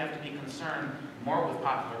I think we have to be concerned more with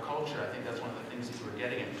popular culture. I think that's one of the things that you were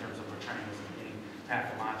getting at in terms of portraying this as being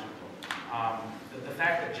pathological. The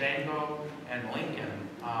fact that Django and Lincoln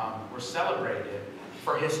were celebrated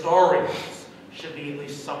for historians should be at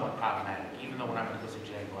least somewhat problematic, even though when I went to go see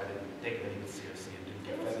Django, I didn't take it even seriously and didn't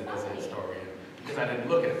get offended as a historian, because I didn't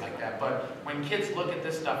look at it like that. But when kids look at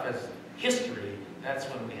this stuff as history, that's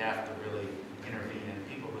when we have to really intervene, and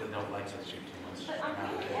people really don't like that shit too much. But I'm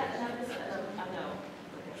really, I know,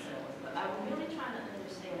 like I said, but I'm really trying to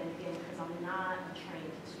understand it again, because I'm not a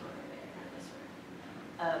trained historian.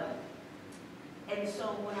 And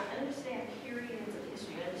so when I understand periods of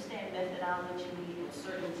history, I understand methodology in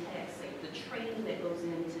certain texts, like the training that goes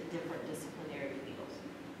into different disciplinary fields.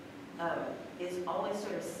 is always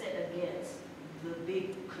sort of set against the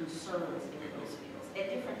big concerns in those fields at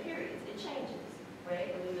different periods. It changes,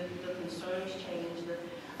 right? I mean, the concerns change.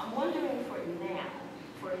 I'm wondering for now,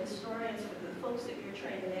 for historians, for the folks that you're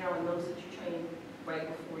training now and those that you trained right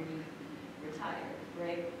before you retired,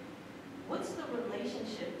 right? What's the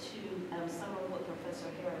relationship to some of what Professor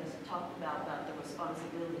Harris talked about the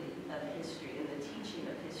responsibility of history and the teaching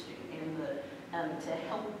of history and to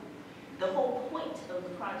help? The whole point of the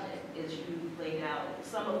project is you laid out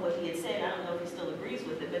some of what he had said. I don't know if he still agrees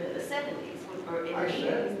with it, but in the 70s or in the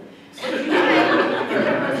 80s. But you had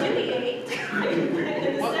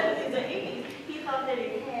in the 70s and 80s, he thought that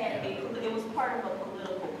it was part of a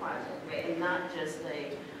political project, right? And not just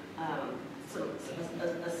a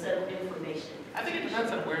set of information. I think it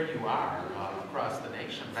depends on where you are across the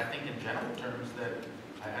nation, but I think in general terms that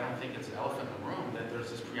I don't think it's an elephant in the room that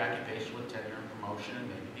there's this preoccupation with tenure and promotion and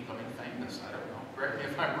maybe becoming famous. I don't know. Correct me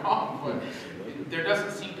if I'm wrong, but there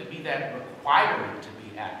doesn't seem to be that requirement to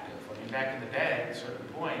be active. I mean, back in the day, at certain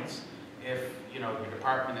points, if your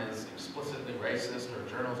department is explicitly racist or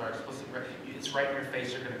journals are explicitly racist, it's right in your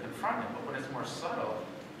face. You're going to confront it. But when it's more subtle,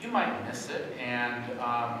 you might miss it, and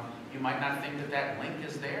you might not think that link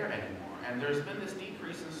is there anymore. And there's been this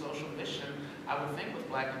decrease in social mission, I would think, with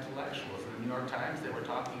black intellectuals. In the New York Times, they were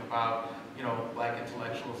talking about, black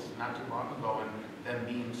intellectuals not too long ago and them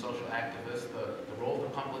being social activists, the role of the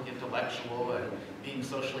public intellectual and being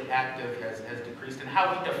socially active has decreased, and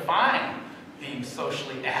how we define being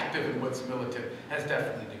socially active and what's militant has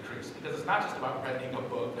definitely decreased. Because it's not just about writing a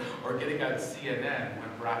book or getting on CNN when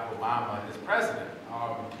Barack Obama is president.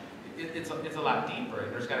 It's a lot deeper,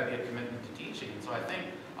 and there's got to be a commitment to teaching. And so I think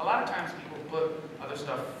a lot of times people put other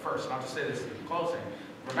stuff first. And I'll just say this in closing.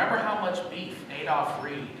 Remember how much beef Adolph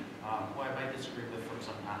Reed, who I might disagree with for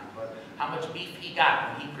some time, but how much beef he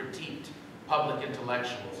got when he critiqued public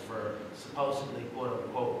intellectuals for supposedly, quote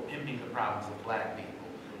unquote, pimping the problems of black people,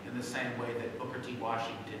 in the same way that Booker T.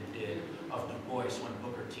 Washington did of Du Bois, when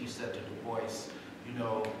Booker T. said to Du Bois,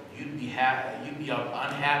 you'd be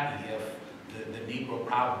unhappy if the Negro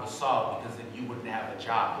problem was solved, because then you wouldn't have a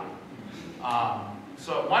job.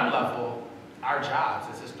 So at one level, our jobs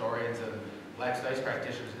as historians and black studies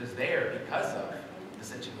practitioners is there because of the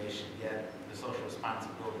situation, yet the social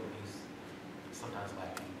responsibility is sometimes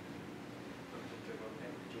lacking.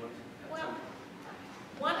 Well,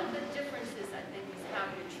 one of the differences, I think, is how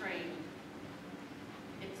you're trained,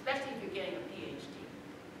 especially if you're getting a PhD.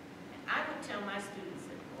 And I would tell my students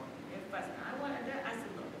at Cornell, I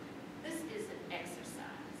said, look, this is an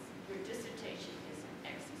exercise. Your dissertation is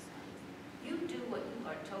an exercise. You do what you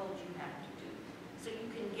are told you have to do so you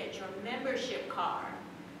can get your membership card.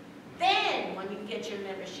 Then, when you get your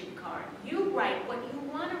membership card, you write what you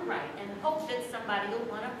want to write and hope that somebody will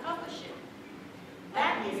want to publish it.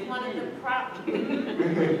 That is one of the problems.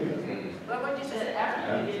 What did you say?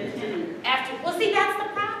 After. Well, see, that's the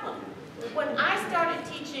problem. When I started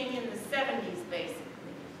teaching in the 70s, basically,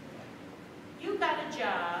 you got a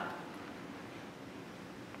job.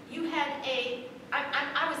 You had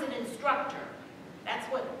I was an instructor. That's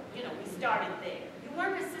what, we started there. You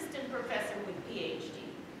weren't an assistant professor with PhD.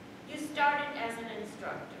 You started as an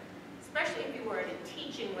instructor, especially if you were at a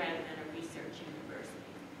teaching rather than a research university.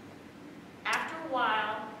 After a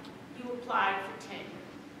while, you applied for tenure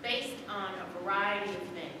based on a variety of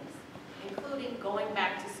things, including going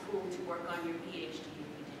back to school to work on your PhD if you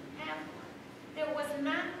didn't have one. There was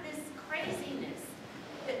not this craziness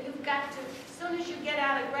that you've got to, as soon as you get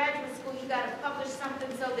out of graduate school, you got to publish something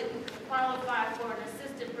so that you can qualify for an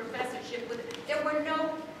assistant professorship. There were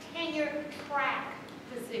no tenure track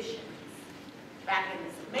positions back in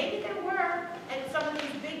this. Maybe there were at some of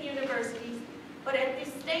these big universities, but at the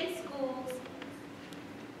state schools,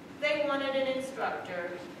 they wanted an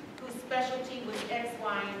instructor whose specialty was X,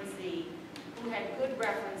 Y, and Z, who had good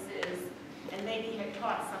references, and maybe had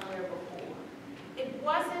taught somewhere before. It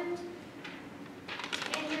wasn't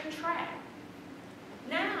tenure track.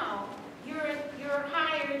 Now, you're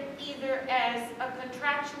hired either as a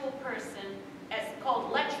contractual person, as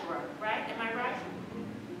called lecturer, right? Am I right?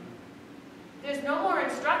 There's no more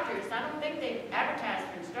instructors. I don't think they advertise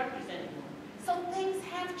for instructors anymore. So things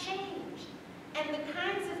have changed. And the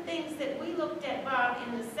kinds of things that we looked at, Bob,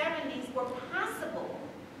 in the 70s were possible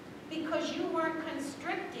because you weren't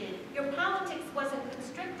constricted. Your politics wasn't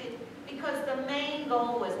constricted because the main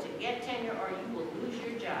goal was to get tenure or you will lose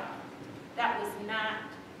your job. That was not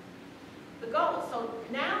the goal. So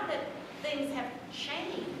now that things have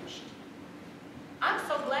changed, I'm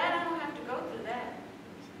so glad I don't have to go through that.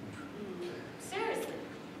 Seriously.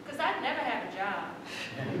 Because I'd never have a job.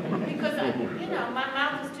 Because, my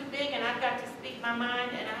mouth is too big and I've got to speak my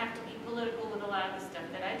mind and I have to be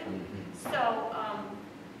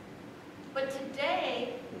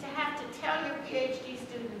tell your PhD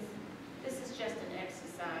students, this is just an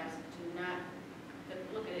exercise. Do not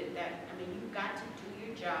look at it that, I mean, you've got to do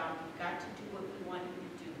your job. You've got to do what we want you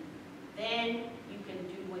to do. Then you can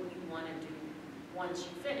do what you want to do once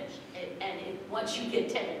you finish. Once you get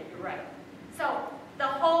tenure, you're right. So the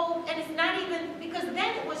whole, and it's not even, because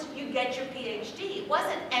then it was you get your PhD. It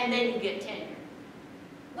wasn't, and then you get tenure.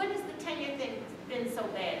 When has the tenure thing been so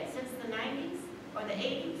bad? Since the 90s or the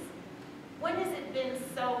 80s? When has it been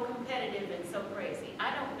so competitive and so crazy?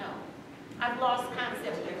 I don't know. I've lost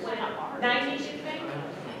concept of when. 90s, you think?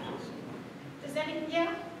 Does any,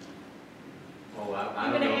 yeah? Oh, I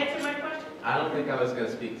You don't gonna know. answer my question? I don't think I was going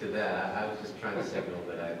to speak to that. I was just trying to signal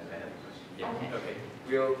that I had a question. Yeah, Okay. okay.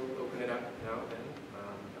 We'll open it up now then.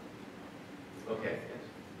 Okay. Yes.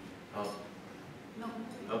 Oh.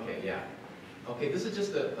 Okay, yeah. Okay, this is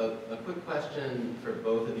just a quick question for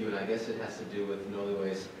both of you, and I guess it has to do with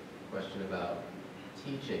Noliwe's question about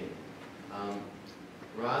teaching.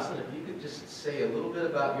 Rosalyn, if you could just say a little bit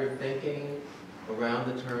about your thinking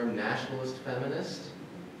around the term nationalist feminist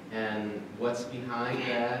and what's behind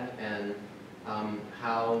that, and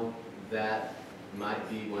how that might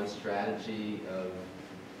be one strategy of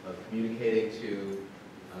communicating to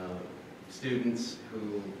students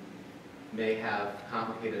who may have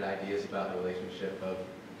complicated ideas about the relationship of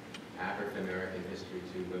African American history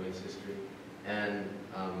to women's history. And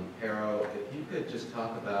Pero, if you could just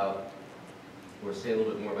talk about, or say a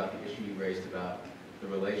little bit more about the issue you raised about the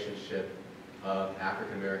relationship of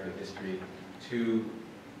African American history to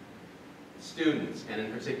students, and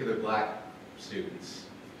in particular black students.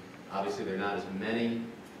 Obviously there are not as many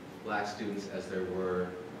black students as there were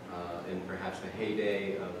in perhaps the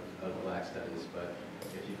heyday of black studies, but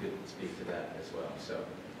if you could speak to that as well. So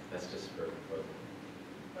that's just for both.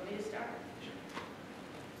 Want me to start?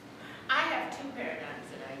 I have two paradigms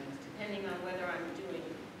that I use, depending on whether I'm doing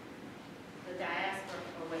the diaspora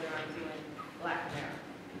or whether I'm doing Black America.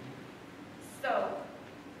 So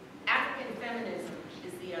African feminism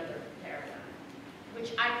is the other paradigm,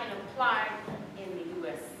 which I can apply in the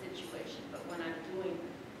U.S. situation, but when I'm doing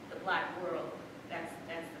the Black world, that's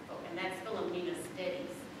the focus. And that's Philomena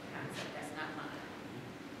Steady's concept, that's not mine.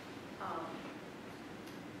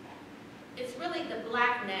 It's really the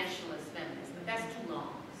Black nationalist feminist, but that's too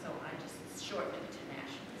long, so I just shortened it to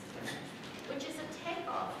nationalist feminist, which is a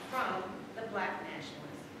takeoff from the Black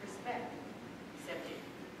nationalist perspective, except it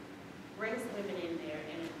brings women in there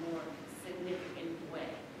in a more significant way,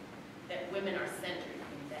 that women are centered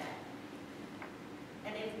in that.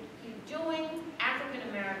 And if you're doing African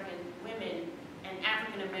American women, and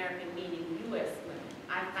African American meaning U.S. women,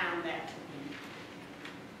 I found that to be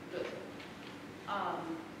good.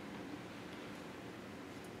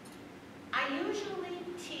 I usually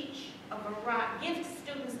teach give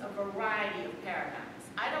students a variety of paradigms.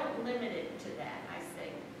 I don't limit it to that. I say,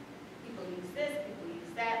 people use this, people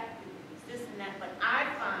use that, people use this and that, but I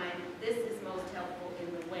find this is most helpful in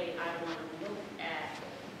the way I want to look at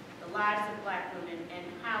the lives of Black women and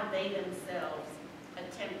how they themselves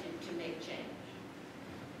attempted to make change.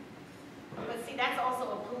 But see, that's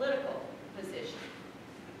also a political position.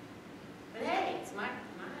 But hey, it's mine.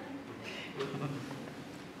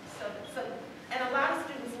 And a lot of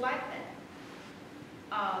students like that.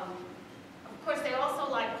 Of course, they also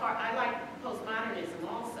like I like postmodernism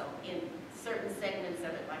also in certain segments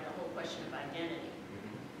of it, like the whole question of identity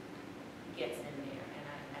gets in there.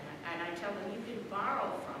 And I tell them you can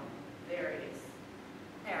borrow from various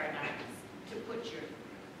paradigms to put your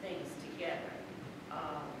things together.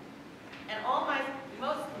 And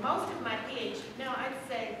most of my PhD, no, I'd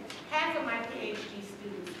say half of my PhD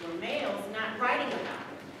students were males not writing about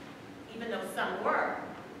it, even though some were.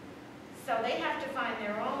 So they have to find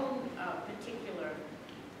their own particular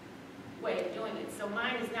way of doing it. So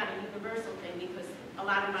mine is not a universal thing because a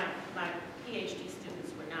lot of my PhD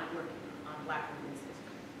students were not working on Black women's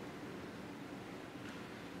history.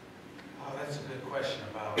 Oh, that's a good question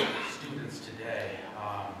about students today.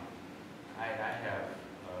 I have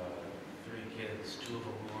 3 kids, 2 of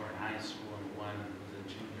them who are in high school and 1 who's in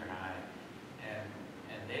junior high, and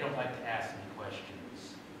they don't like to ask me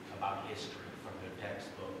questions about history from their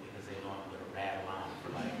textbook because they know I'm going to rattle on for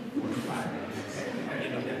like 4 or 5 minutes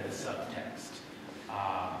and give them the subtext.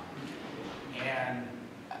 And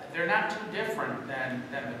they're not too different than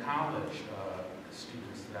the college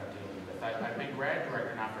students that I'm dealing with. I've been grad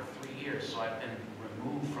director now for 3 years, so I've been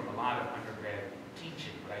removed from a lot of undergrad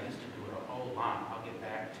teaching, but I used to do it a whole lot. I'll get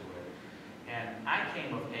back to it. And I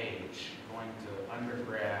came of age going to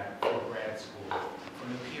undergrad or grad school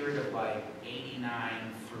from the period of like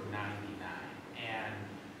 89 through 99. And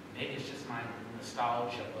maybe it's just my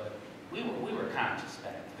nostalgia, but we were conscious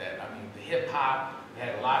back then. I mean, the hip hop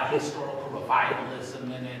had a lot of historical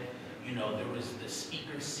revivalism in it. You know, there was the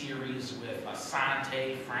speaker series with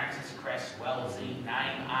Asante, Francis Cress Wellesley,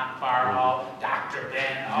 Naim Akbar, Dr.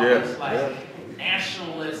 Ben, all these like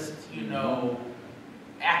nationalist, you know,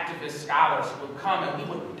 activist scholars would come, and we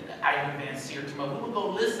would, Ivan Van Siertema, we would go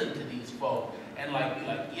listen to these folk and like be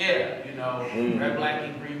like, yeah, you know, red, black,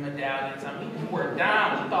 and green medallions. I mean, we were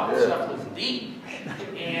down. We thought this stuff was deep.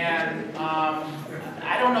 And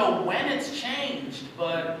I don't know when it's changed,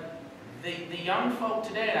 but the young folk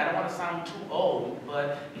today, and I don't want to sound too old,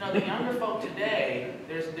 but you know, the younger folk today,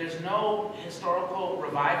 there's no historical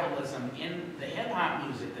revivalism in the hip hop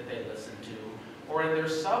music that they listen to, or in their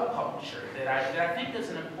subculture that I think is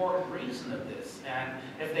an important reason of this. And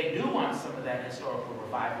if they do want some of that historical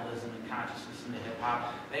revivalism and consciousness in the hip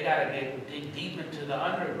hop, they got to dig deep into the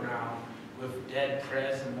underground with Dead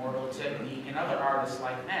Prez, Immortal Technique, and other artists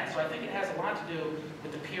like that. So I think it has a lot to do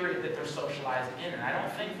with the period that they're socialized in. And I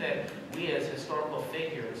don't think that we as historical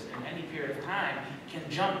figures in any period of time can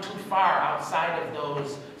jump too far outside of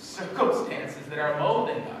those circumstances that are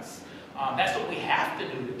molding us. That's what we have to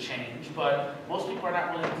do to change, but most people are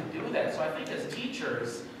not willing to do that. So I think as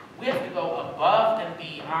teachers, we have to go above and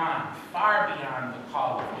beyond, far beyond the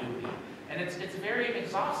call of duty. And it's very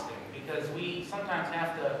exhausting because we sometimes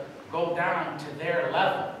have to go down to their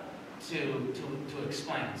level to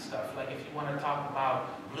explain stuff. Like if you want to talk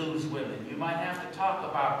about blues women, you might have to talk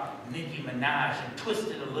about Nicki Minaj and twist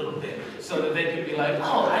it a little bit so that they can be like,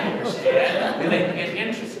 oh, I understand, and they can get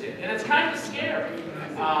interested. And it's kind of scary.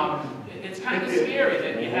 It's kind of scary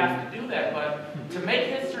that you have to do that, but to make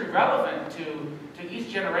history relevant to each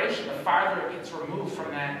generation, the farther it gets removed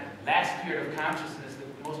from that last period of consciousness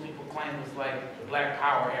that most people claim was like the Black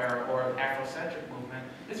Power era or Afrocentric movement,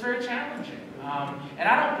 it's very challenging. And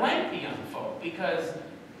I don't blame the young folk because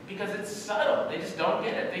it's subtle. They just don't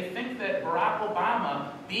get it. They think that Barack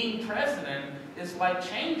Obama being president is like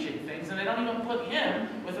changing things, and they don't even put him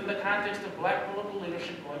within the context of black political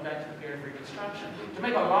leadership going back to the period of Reconstruction. To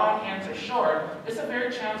make a long answer short, it's a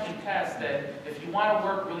very challenging task that if you want to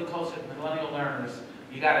work really close with millennial learners,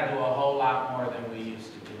 you got to do a whole lot more than we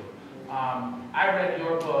used to do. I read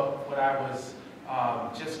your book when I was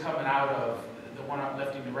just coming out of the one on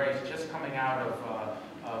Lifting the Race, just coming out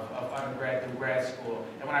of undergrad through grad school.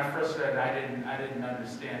 And when I first read it, I didn't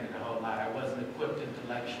understand it a whole lot. I wasn't equipped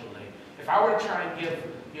intellectually. If I were to try and give,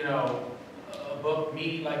 you know, a book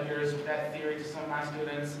meaty like yours with that theory to some of my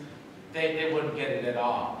students, they wouldn't get it at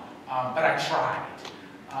all. But I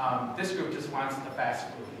tried. This group just wants the fast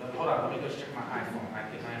food. Hold on, let me go check my iPhone. I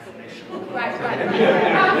get my information. Right.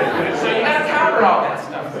 So you got to counter all that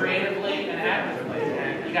stuff creatively and actively,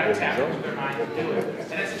 and you got to tap into their mind to do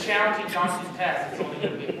it. And it's a challenging, daunting task. It's only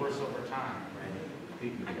going to get worse over time.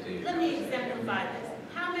 Let me exemplify this.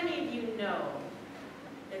 How many of you know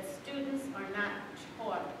that students are not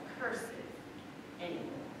taught cursive anymore?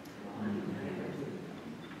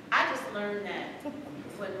 I just learned that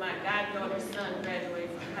when my goddaughter's son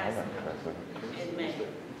graduated from high school in May.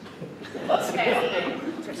 Past May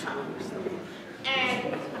to Congress.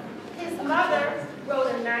 And his mother wrote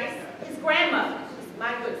a nice, his grandmother,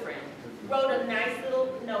 my good friend, wrote a nice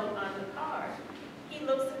little note on the card. He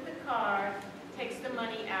looks at the card, takes the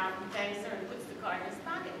money out, and thanks her, and puts the card in his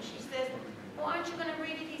pocket. And she says, well, aren't you going to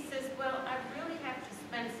read it? He says, well, I really have to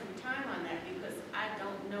spend some time on that because I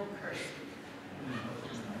don't know cursive.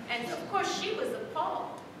 And of course, she was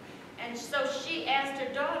appalled. And so she asked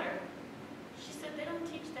her daughter, she said, they don't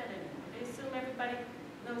teach that anymore. They assume everybody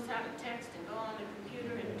knows how to text and go on the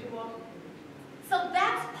computer and do all. So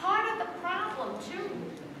that's part of the problem, too.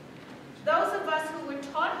 Those of us who were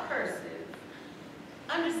taught cursive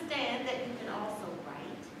understand that you can also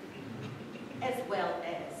write as well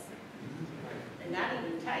as, and not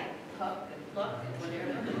even type, puck and pluck and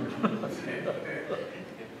whatever.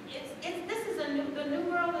 This is the new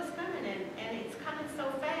world is coming, and it's coming so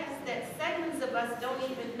fast that segments of us don't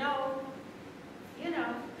even know,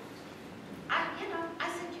 I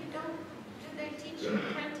said, do they teach you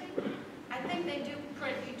printing? I think they do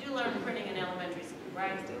print, you do learn printing in elementary school,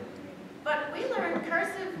 right? But we learn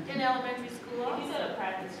cursive in elementary school also. If you go to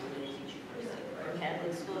private school, they teach you cursive, or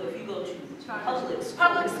Catholic school. If you go to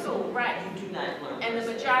public school, right? You do not learn. And the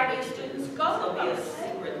majority of students go to public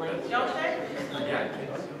school, secret language, don't they? Yeah.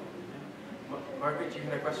 Margaret, you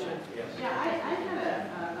had a question? Yes. Yeah, I had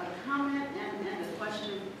a comment and a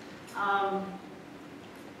question.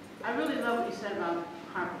 I really love what you said about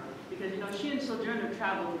Harper, because she and Sojourner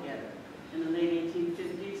traveled together in the late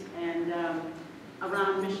 1850s and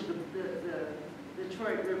around Michigan, the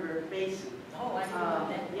Detroit River Basin. Oh, I know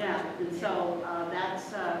that. Yeah, and so that's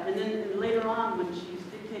that's, and then later on when she's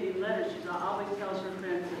dictating letters, she always tells her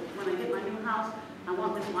friends that when I get my new house, I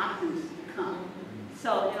want Miss Watkins to come.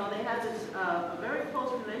 So, you know, they have this very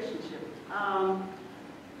close relationship. I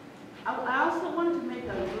also wanted to make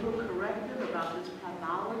a little corrective about this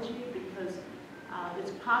pathology because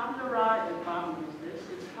it's popularized, and Bob knows this,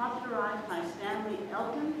 it's popularized by Stanley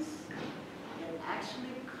Elkins. It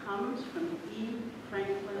actually comes from E.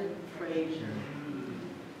 Franklin Frazier.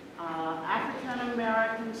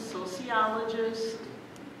 African-American sociologist.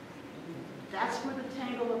 That's where the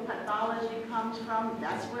tangle of pathology comes from.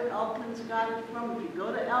 That's where Elkins got it from. If you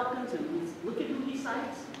go to Elkins and look at who he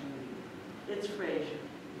cites, it's Frazier.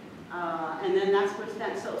 And then that's where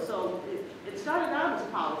so it started out as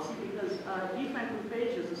policy because E. Franklin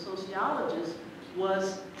Frazier, as a sociologist,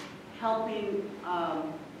 was helping,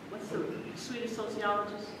 what's the Swedish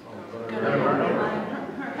sociologist?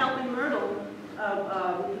 Helping Myrtle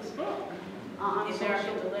with this book. On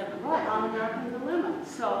American Dilemma. Right, on American Dilemma.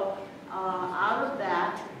 So out of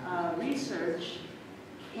that research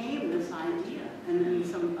came this idea and then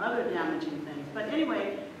some other damaging things. But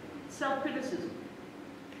anyway, self-criticism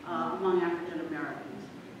among African Americans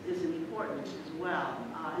is important as well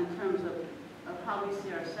in terms of how we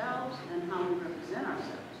see ourselves and how we represent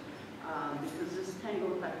ourselves. Because this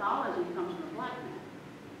tangle of pathology comes from a black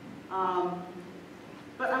man.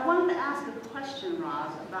 But I wanted to ask a question,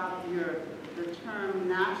 Roz, about the term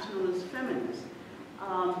nationalist feminist.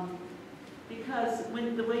 Because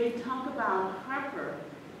the way you talk about Harper,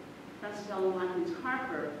 Frances Ellen Watkins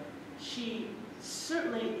Harper, she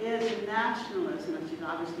certainly is a nationalist, and she's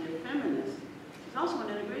obviously a feminist. She's also an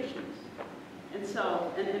integrationist. And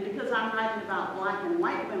so, and because I'm writing about black and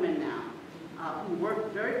white women now, who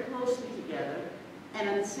work very closely together, and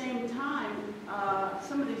at the same time,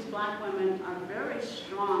 some of these black women are very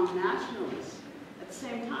strong nationalists. At the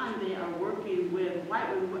same time, they are working with white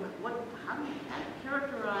women. How do you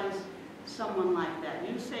characterize someone like that?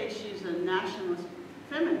 You say she's a nationalist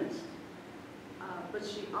feminist, but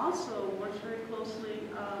she also works very closely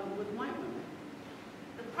with white women.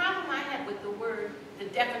 The problem I have with the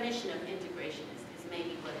definition of integrationist is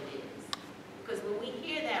maybe what it is. Because when we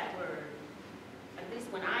hear that word, at least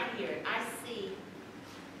when I hear it, I see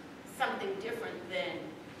something different than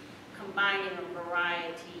combining a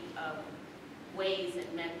variety of ways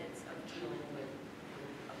and methods of dealing with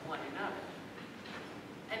one another.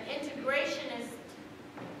 An integrationist,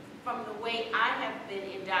 from the way I have been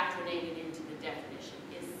indoctrinated into the definition,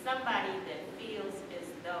 is somebody that feels as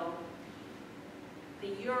though the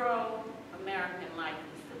Euro-American life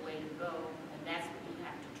is the way to go, and that's what you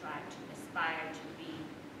have to try to aspire to be.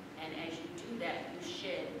 And as you do that, you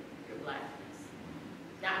shed your blackness.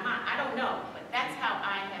 Now, I don't know, but that's how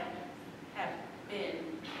I have been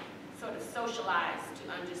sort of socialized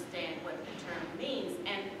to understand what the term means.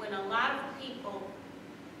 And when a lot of people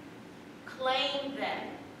claim that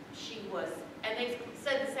she was, and they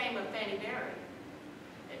said the same of Fanny Berry,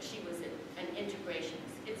 that she was an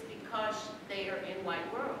integrationist, it's because they are in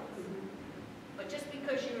white worlds. But just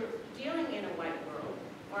because you're dealing in a white world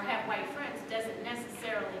or have white friends doesn't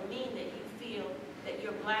necessarily mean that you feel that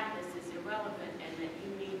your blackness is irrelevant and that you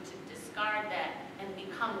need to discard that and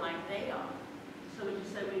become like they are. So would you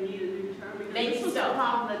say we need a new term? Because Maybe this was so. a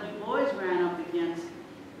problem that Du Bois ran up against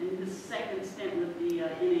in his second stint with the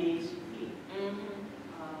NAACP.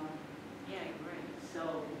 Yeah, you're right. So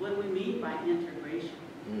what do we mean by integration?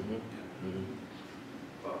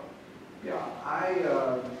 Yeah, I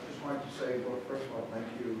just wanted to say, well, first of all, thank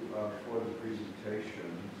you for the presentation.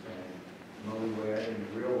 And Noliwe, I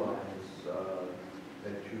didn't realize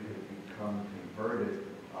that you had become converted.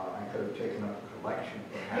 I could have taken up a collection,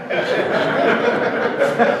 perhaps.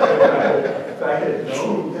 If I had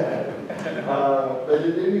known that. But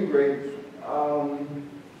at any rate,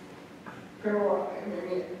 Pero, I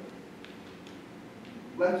mean,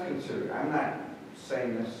 let's consider. I'm not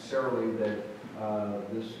saying necessarily that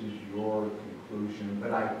this is your conclusion,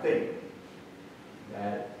 but I think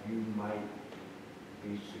that you might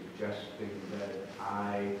be suggesting that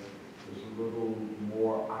I was a little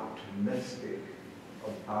more optimistic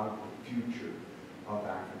about the future of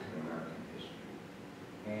African American history,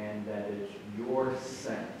 and that it's your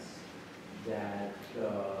sense that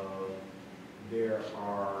there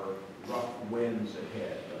are rough winds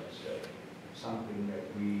ahead, let's say, something that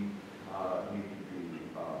we need to be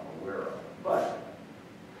aware of. But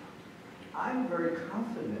I'm very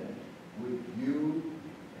confident with you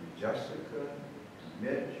and Jessica, and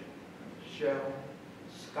Mitch, and Michelle,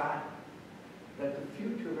 Scott, that the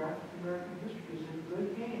future of African American history is in good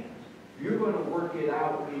hands. You're going to work it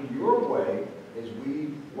out in your way as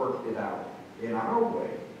we worked it out in our way,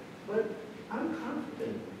 but I'm confident.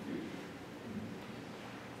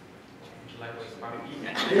 Like what's about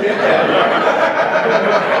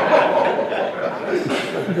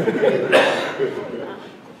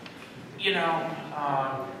You know,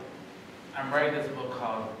 I'm writing this book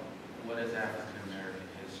called What is African American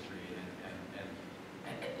History?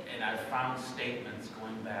 And I found statements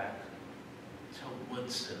going back to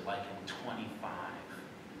Woodson, like in 25,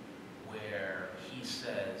 where he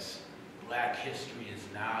says, Black history is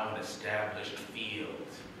now an established field.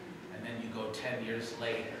 And then you go 10 years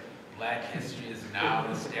later, Black history is now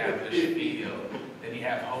an established field. Then you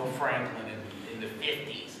have Ho Franklin in the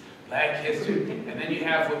 50s. Black history, and then you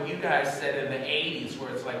have what you guys said in the 80s, where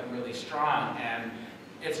it's like really strong, and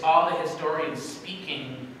it's all the historians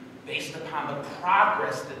speaking based upon the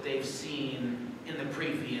progress that they've seen in the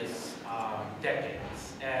previous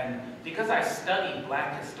decades. And because I study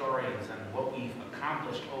Black historians and what we've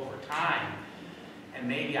accomplished over time, and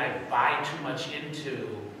maybe I buy too much into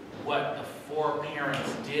what the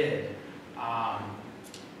foreparents did, I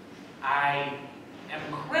am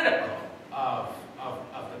critical of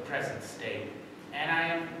the present state, and I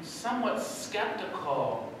am somewhat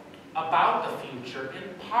skeptical about the future, in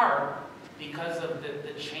part because of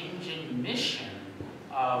the changing mission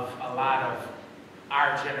of a lot of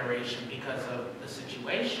our generation because of the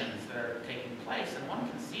situations that are taking place. And one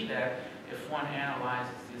can see that if one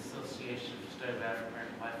analyzes the Association for Study of African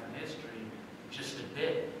American Life and History just a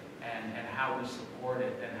bit, and how we support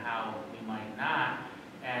it and how we might not,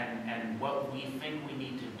 and what we think we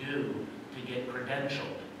need to do to get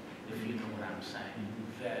credentialed, if you know what I'm saying,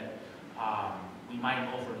 that we might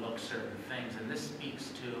overlook certain things. And this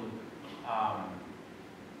speaks to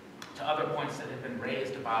other points that have been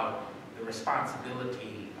raised about the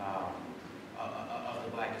responsibility of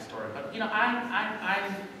the Black historian. But you know, I'm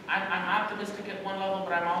optimistic at one level,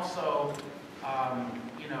 but I'm also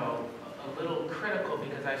you know, a little critical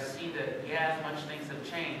because I see that, yeah, as much things have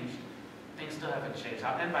changed, things still haven't changed.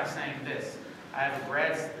 I'll end by saying this. I have a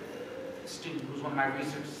grad student who's one of my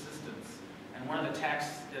research assistants, and one of the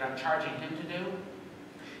tasks that I'm charging him to do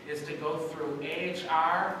is to go through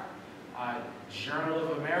AHR, Journal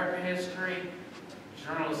of American History,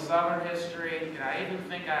 Journal of Southern History, and I even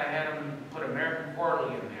think I had him put American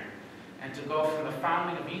Quarterly in there, and to go from the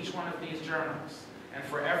founding of each one of these journals, and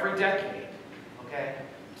for every decade, okay,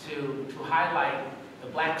 to highlight the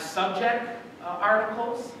Black subject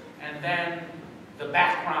articles, and then the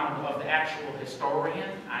background of the actual historian,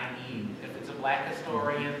 i.e. if it's a Black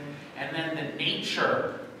historian, and then the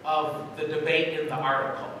nature of the debate in the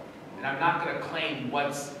article. And I'm not going to claim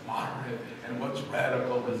what's moderate and what's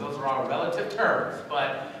radical, because those are all relative terms,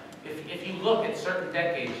 but if you look at certain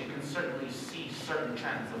decades, you can certainly see certain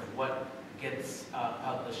trends of what gets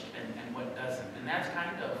published and what doesn't. And that's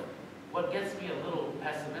kind of what gets me a little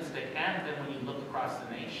pessimistic. And then when you look across the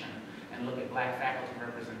nation and look at Black faculty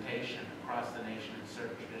representation across the nation in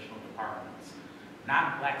certain traditional departments,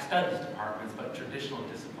 not Black studies departments, but traditional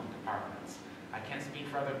discipline departments. I can't speak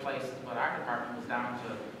for other places, but our department was down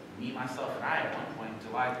to me, myself, and I at one point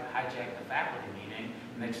until I hijacked the faculty meeting.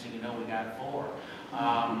 Next thing you know, we got 4.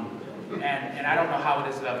 And I don't know how it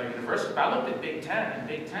is at other universities, but I looked at Big Ten, and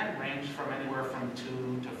Big Ten ranged from anywhere from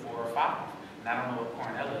 2 to 4 or 5. And I don't know what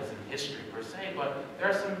Cornell is in history per se, but there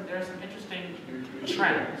are some interesting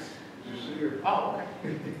trends. Oh,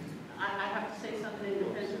 okay. I have to say something in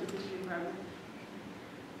defense of the history department.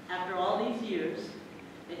 After all these years,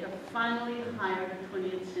 they have finally hired a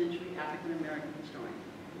 20th century African American historian.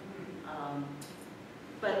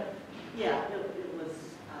 But yeah, it was,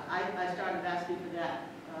 I started asking for that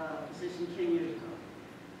position 10 years ago.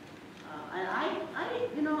 And I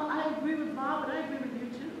agree with Bob, but I agree with you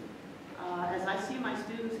too. As I see my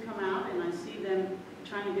students come out and I see them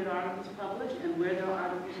trying to get articles published and where their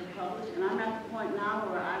articles are published, and I'm at the point now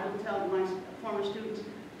where I will tell my former students,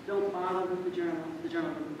 don't bother with the Journal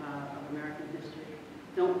of American History.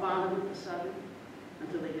 Don't bother with the Southern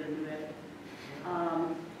until they get a new edit.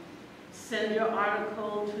 Send your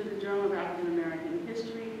article to the Journal of African American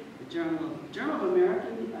History, the Journal of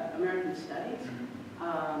American Studies.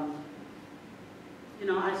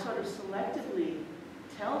 I sort of selectively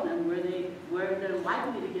tell them where they're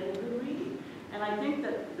likely to get a good reading. And I think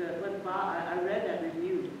that what Bob, I read that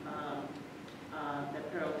review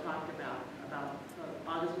that Pero talked about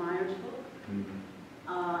August Meyer's book,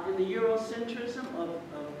 and the Eurocentrism of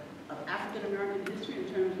African American history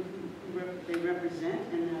in terms of who they represent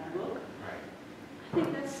in that book. I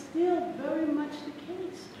think that's still very much the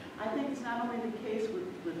case. I think it's not only the case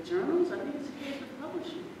with journals, I think it's the case with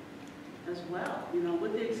publishing as well.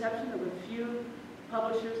 With the exception of a few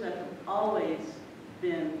publishers that have always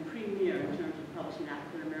been premier in terms of publishing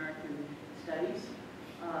African American studies.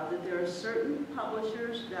 that there are certain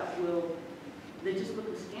publishers that they just look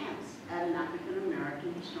askance at an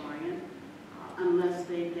African-American historian unless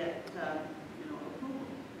they get, approval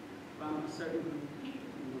from a certain group of people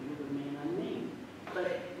who will remain unnamed.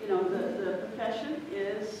 But, the profession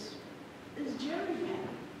is gerrymandered.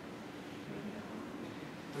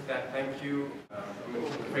 With that, thank you. I'm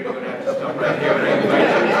afraid we're going to have to stop right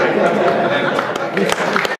here.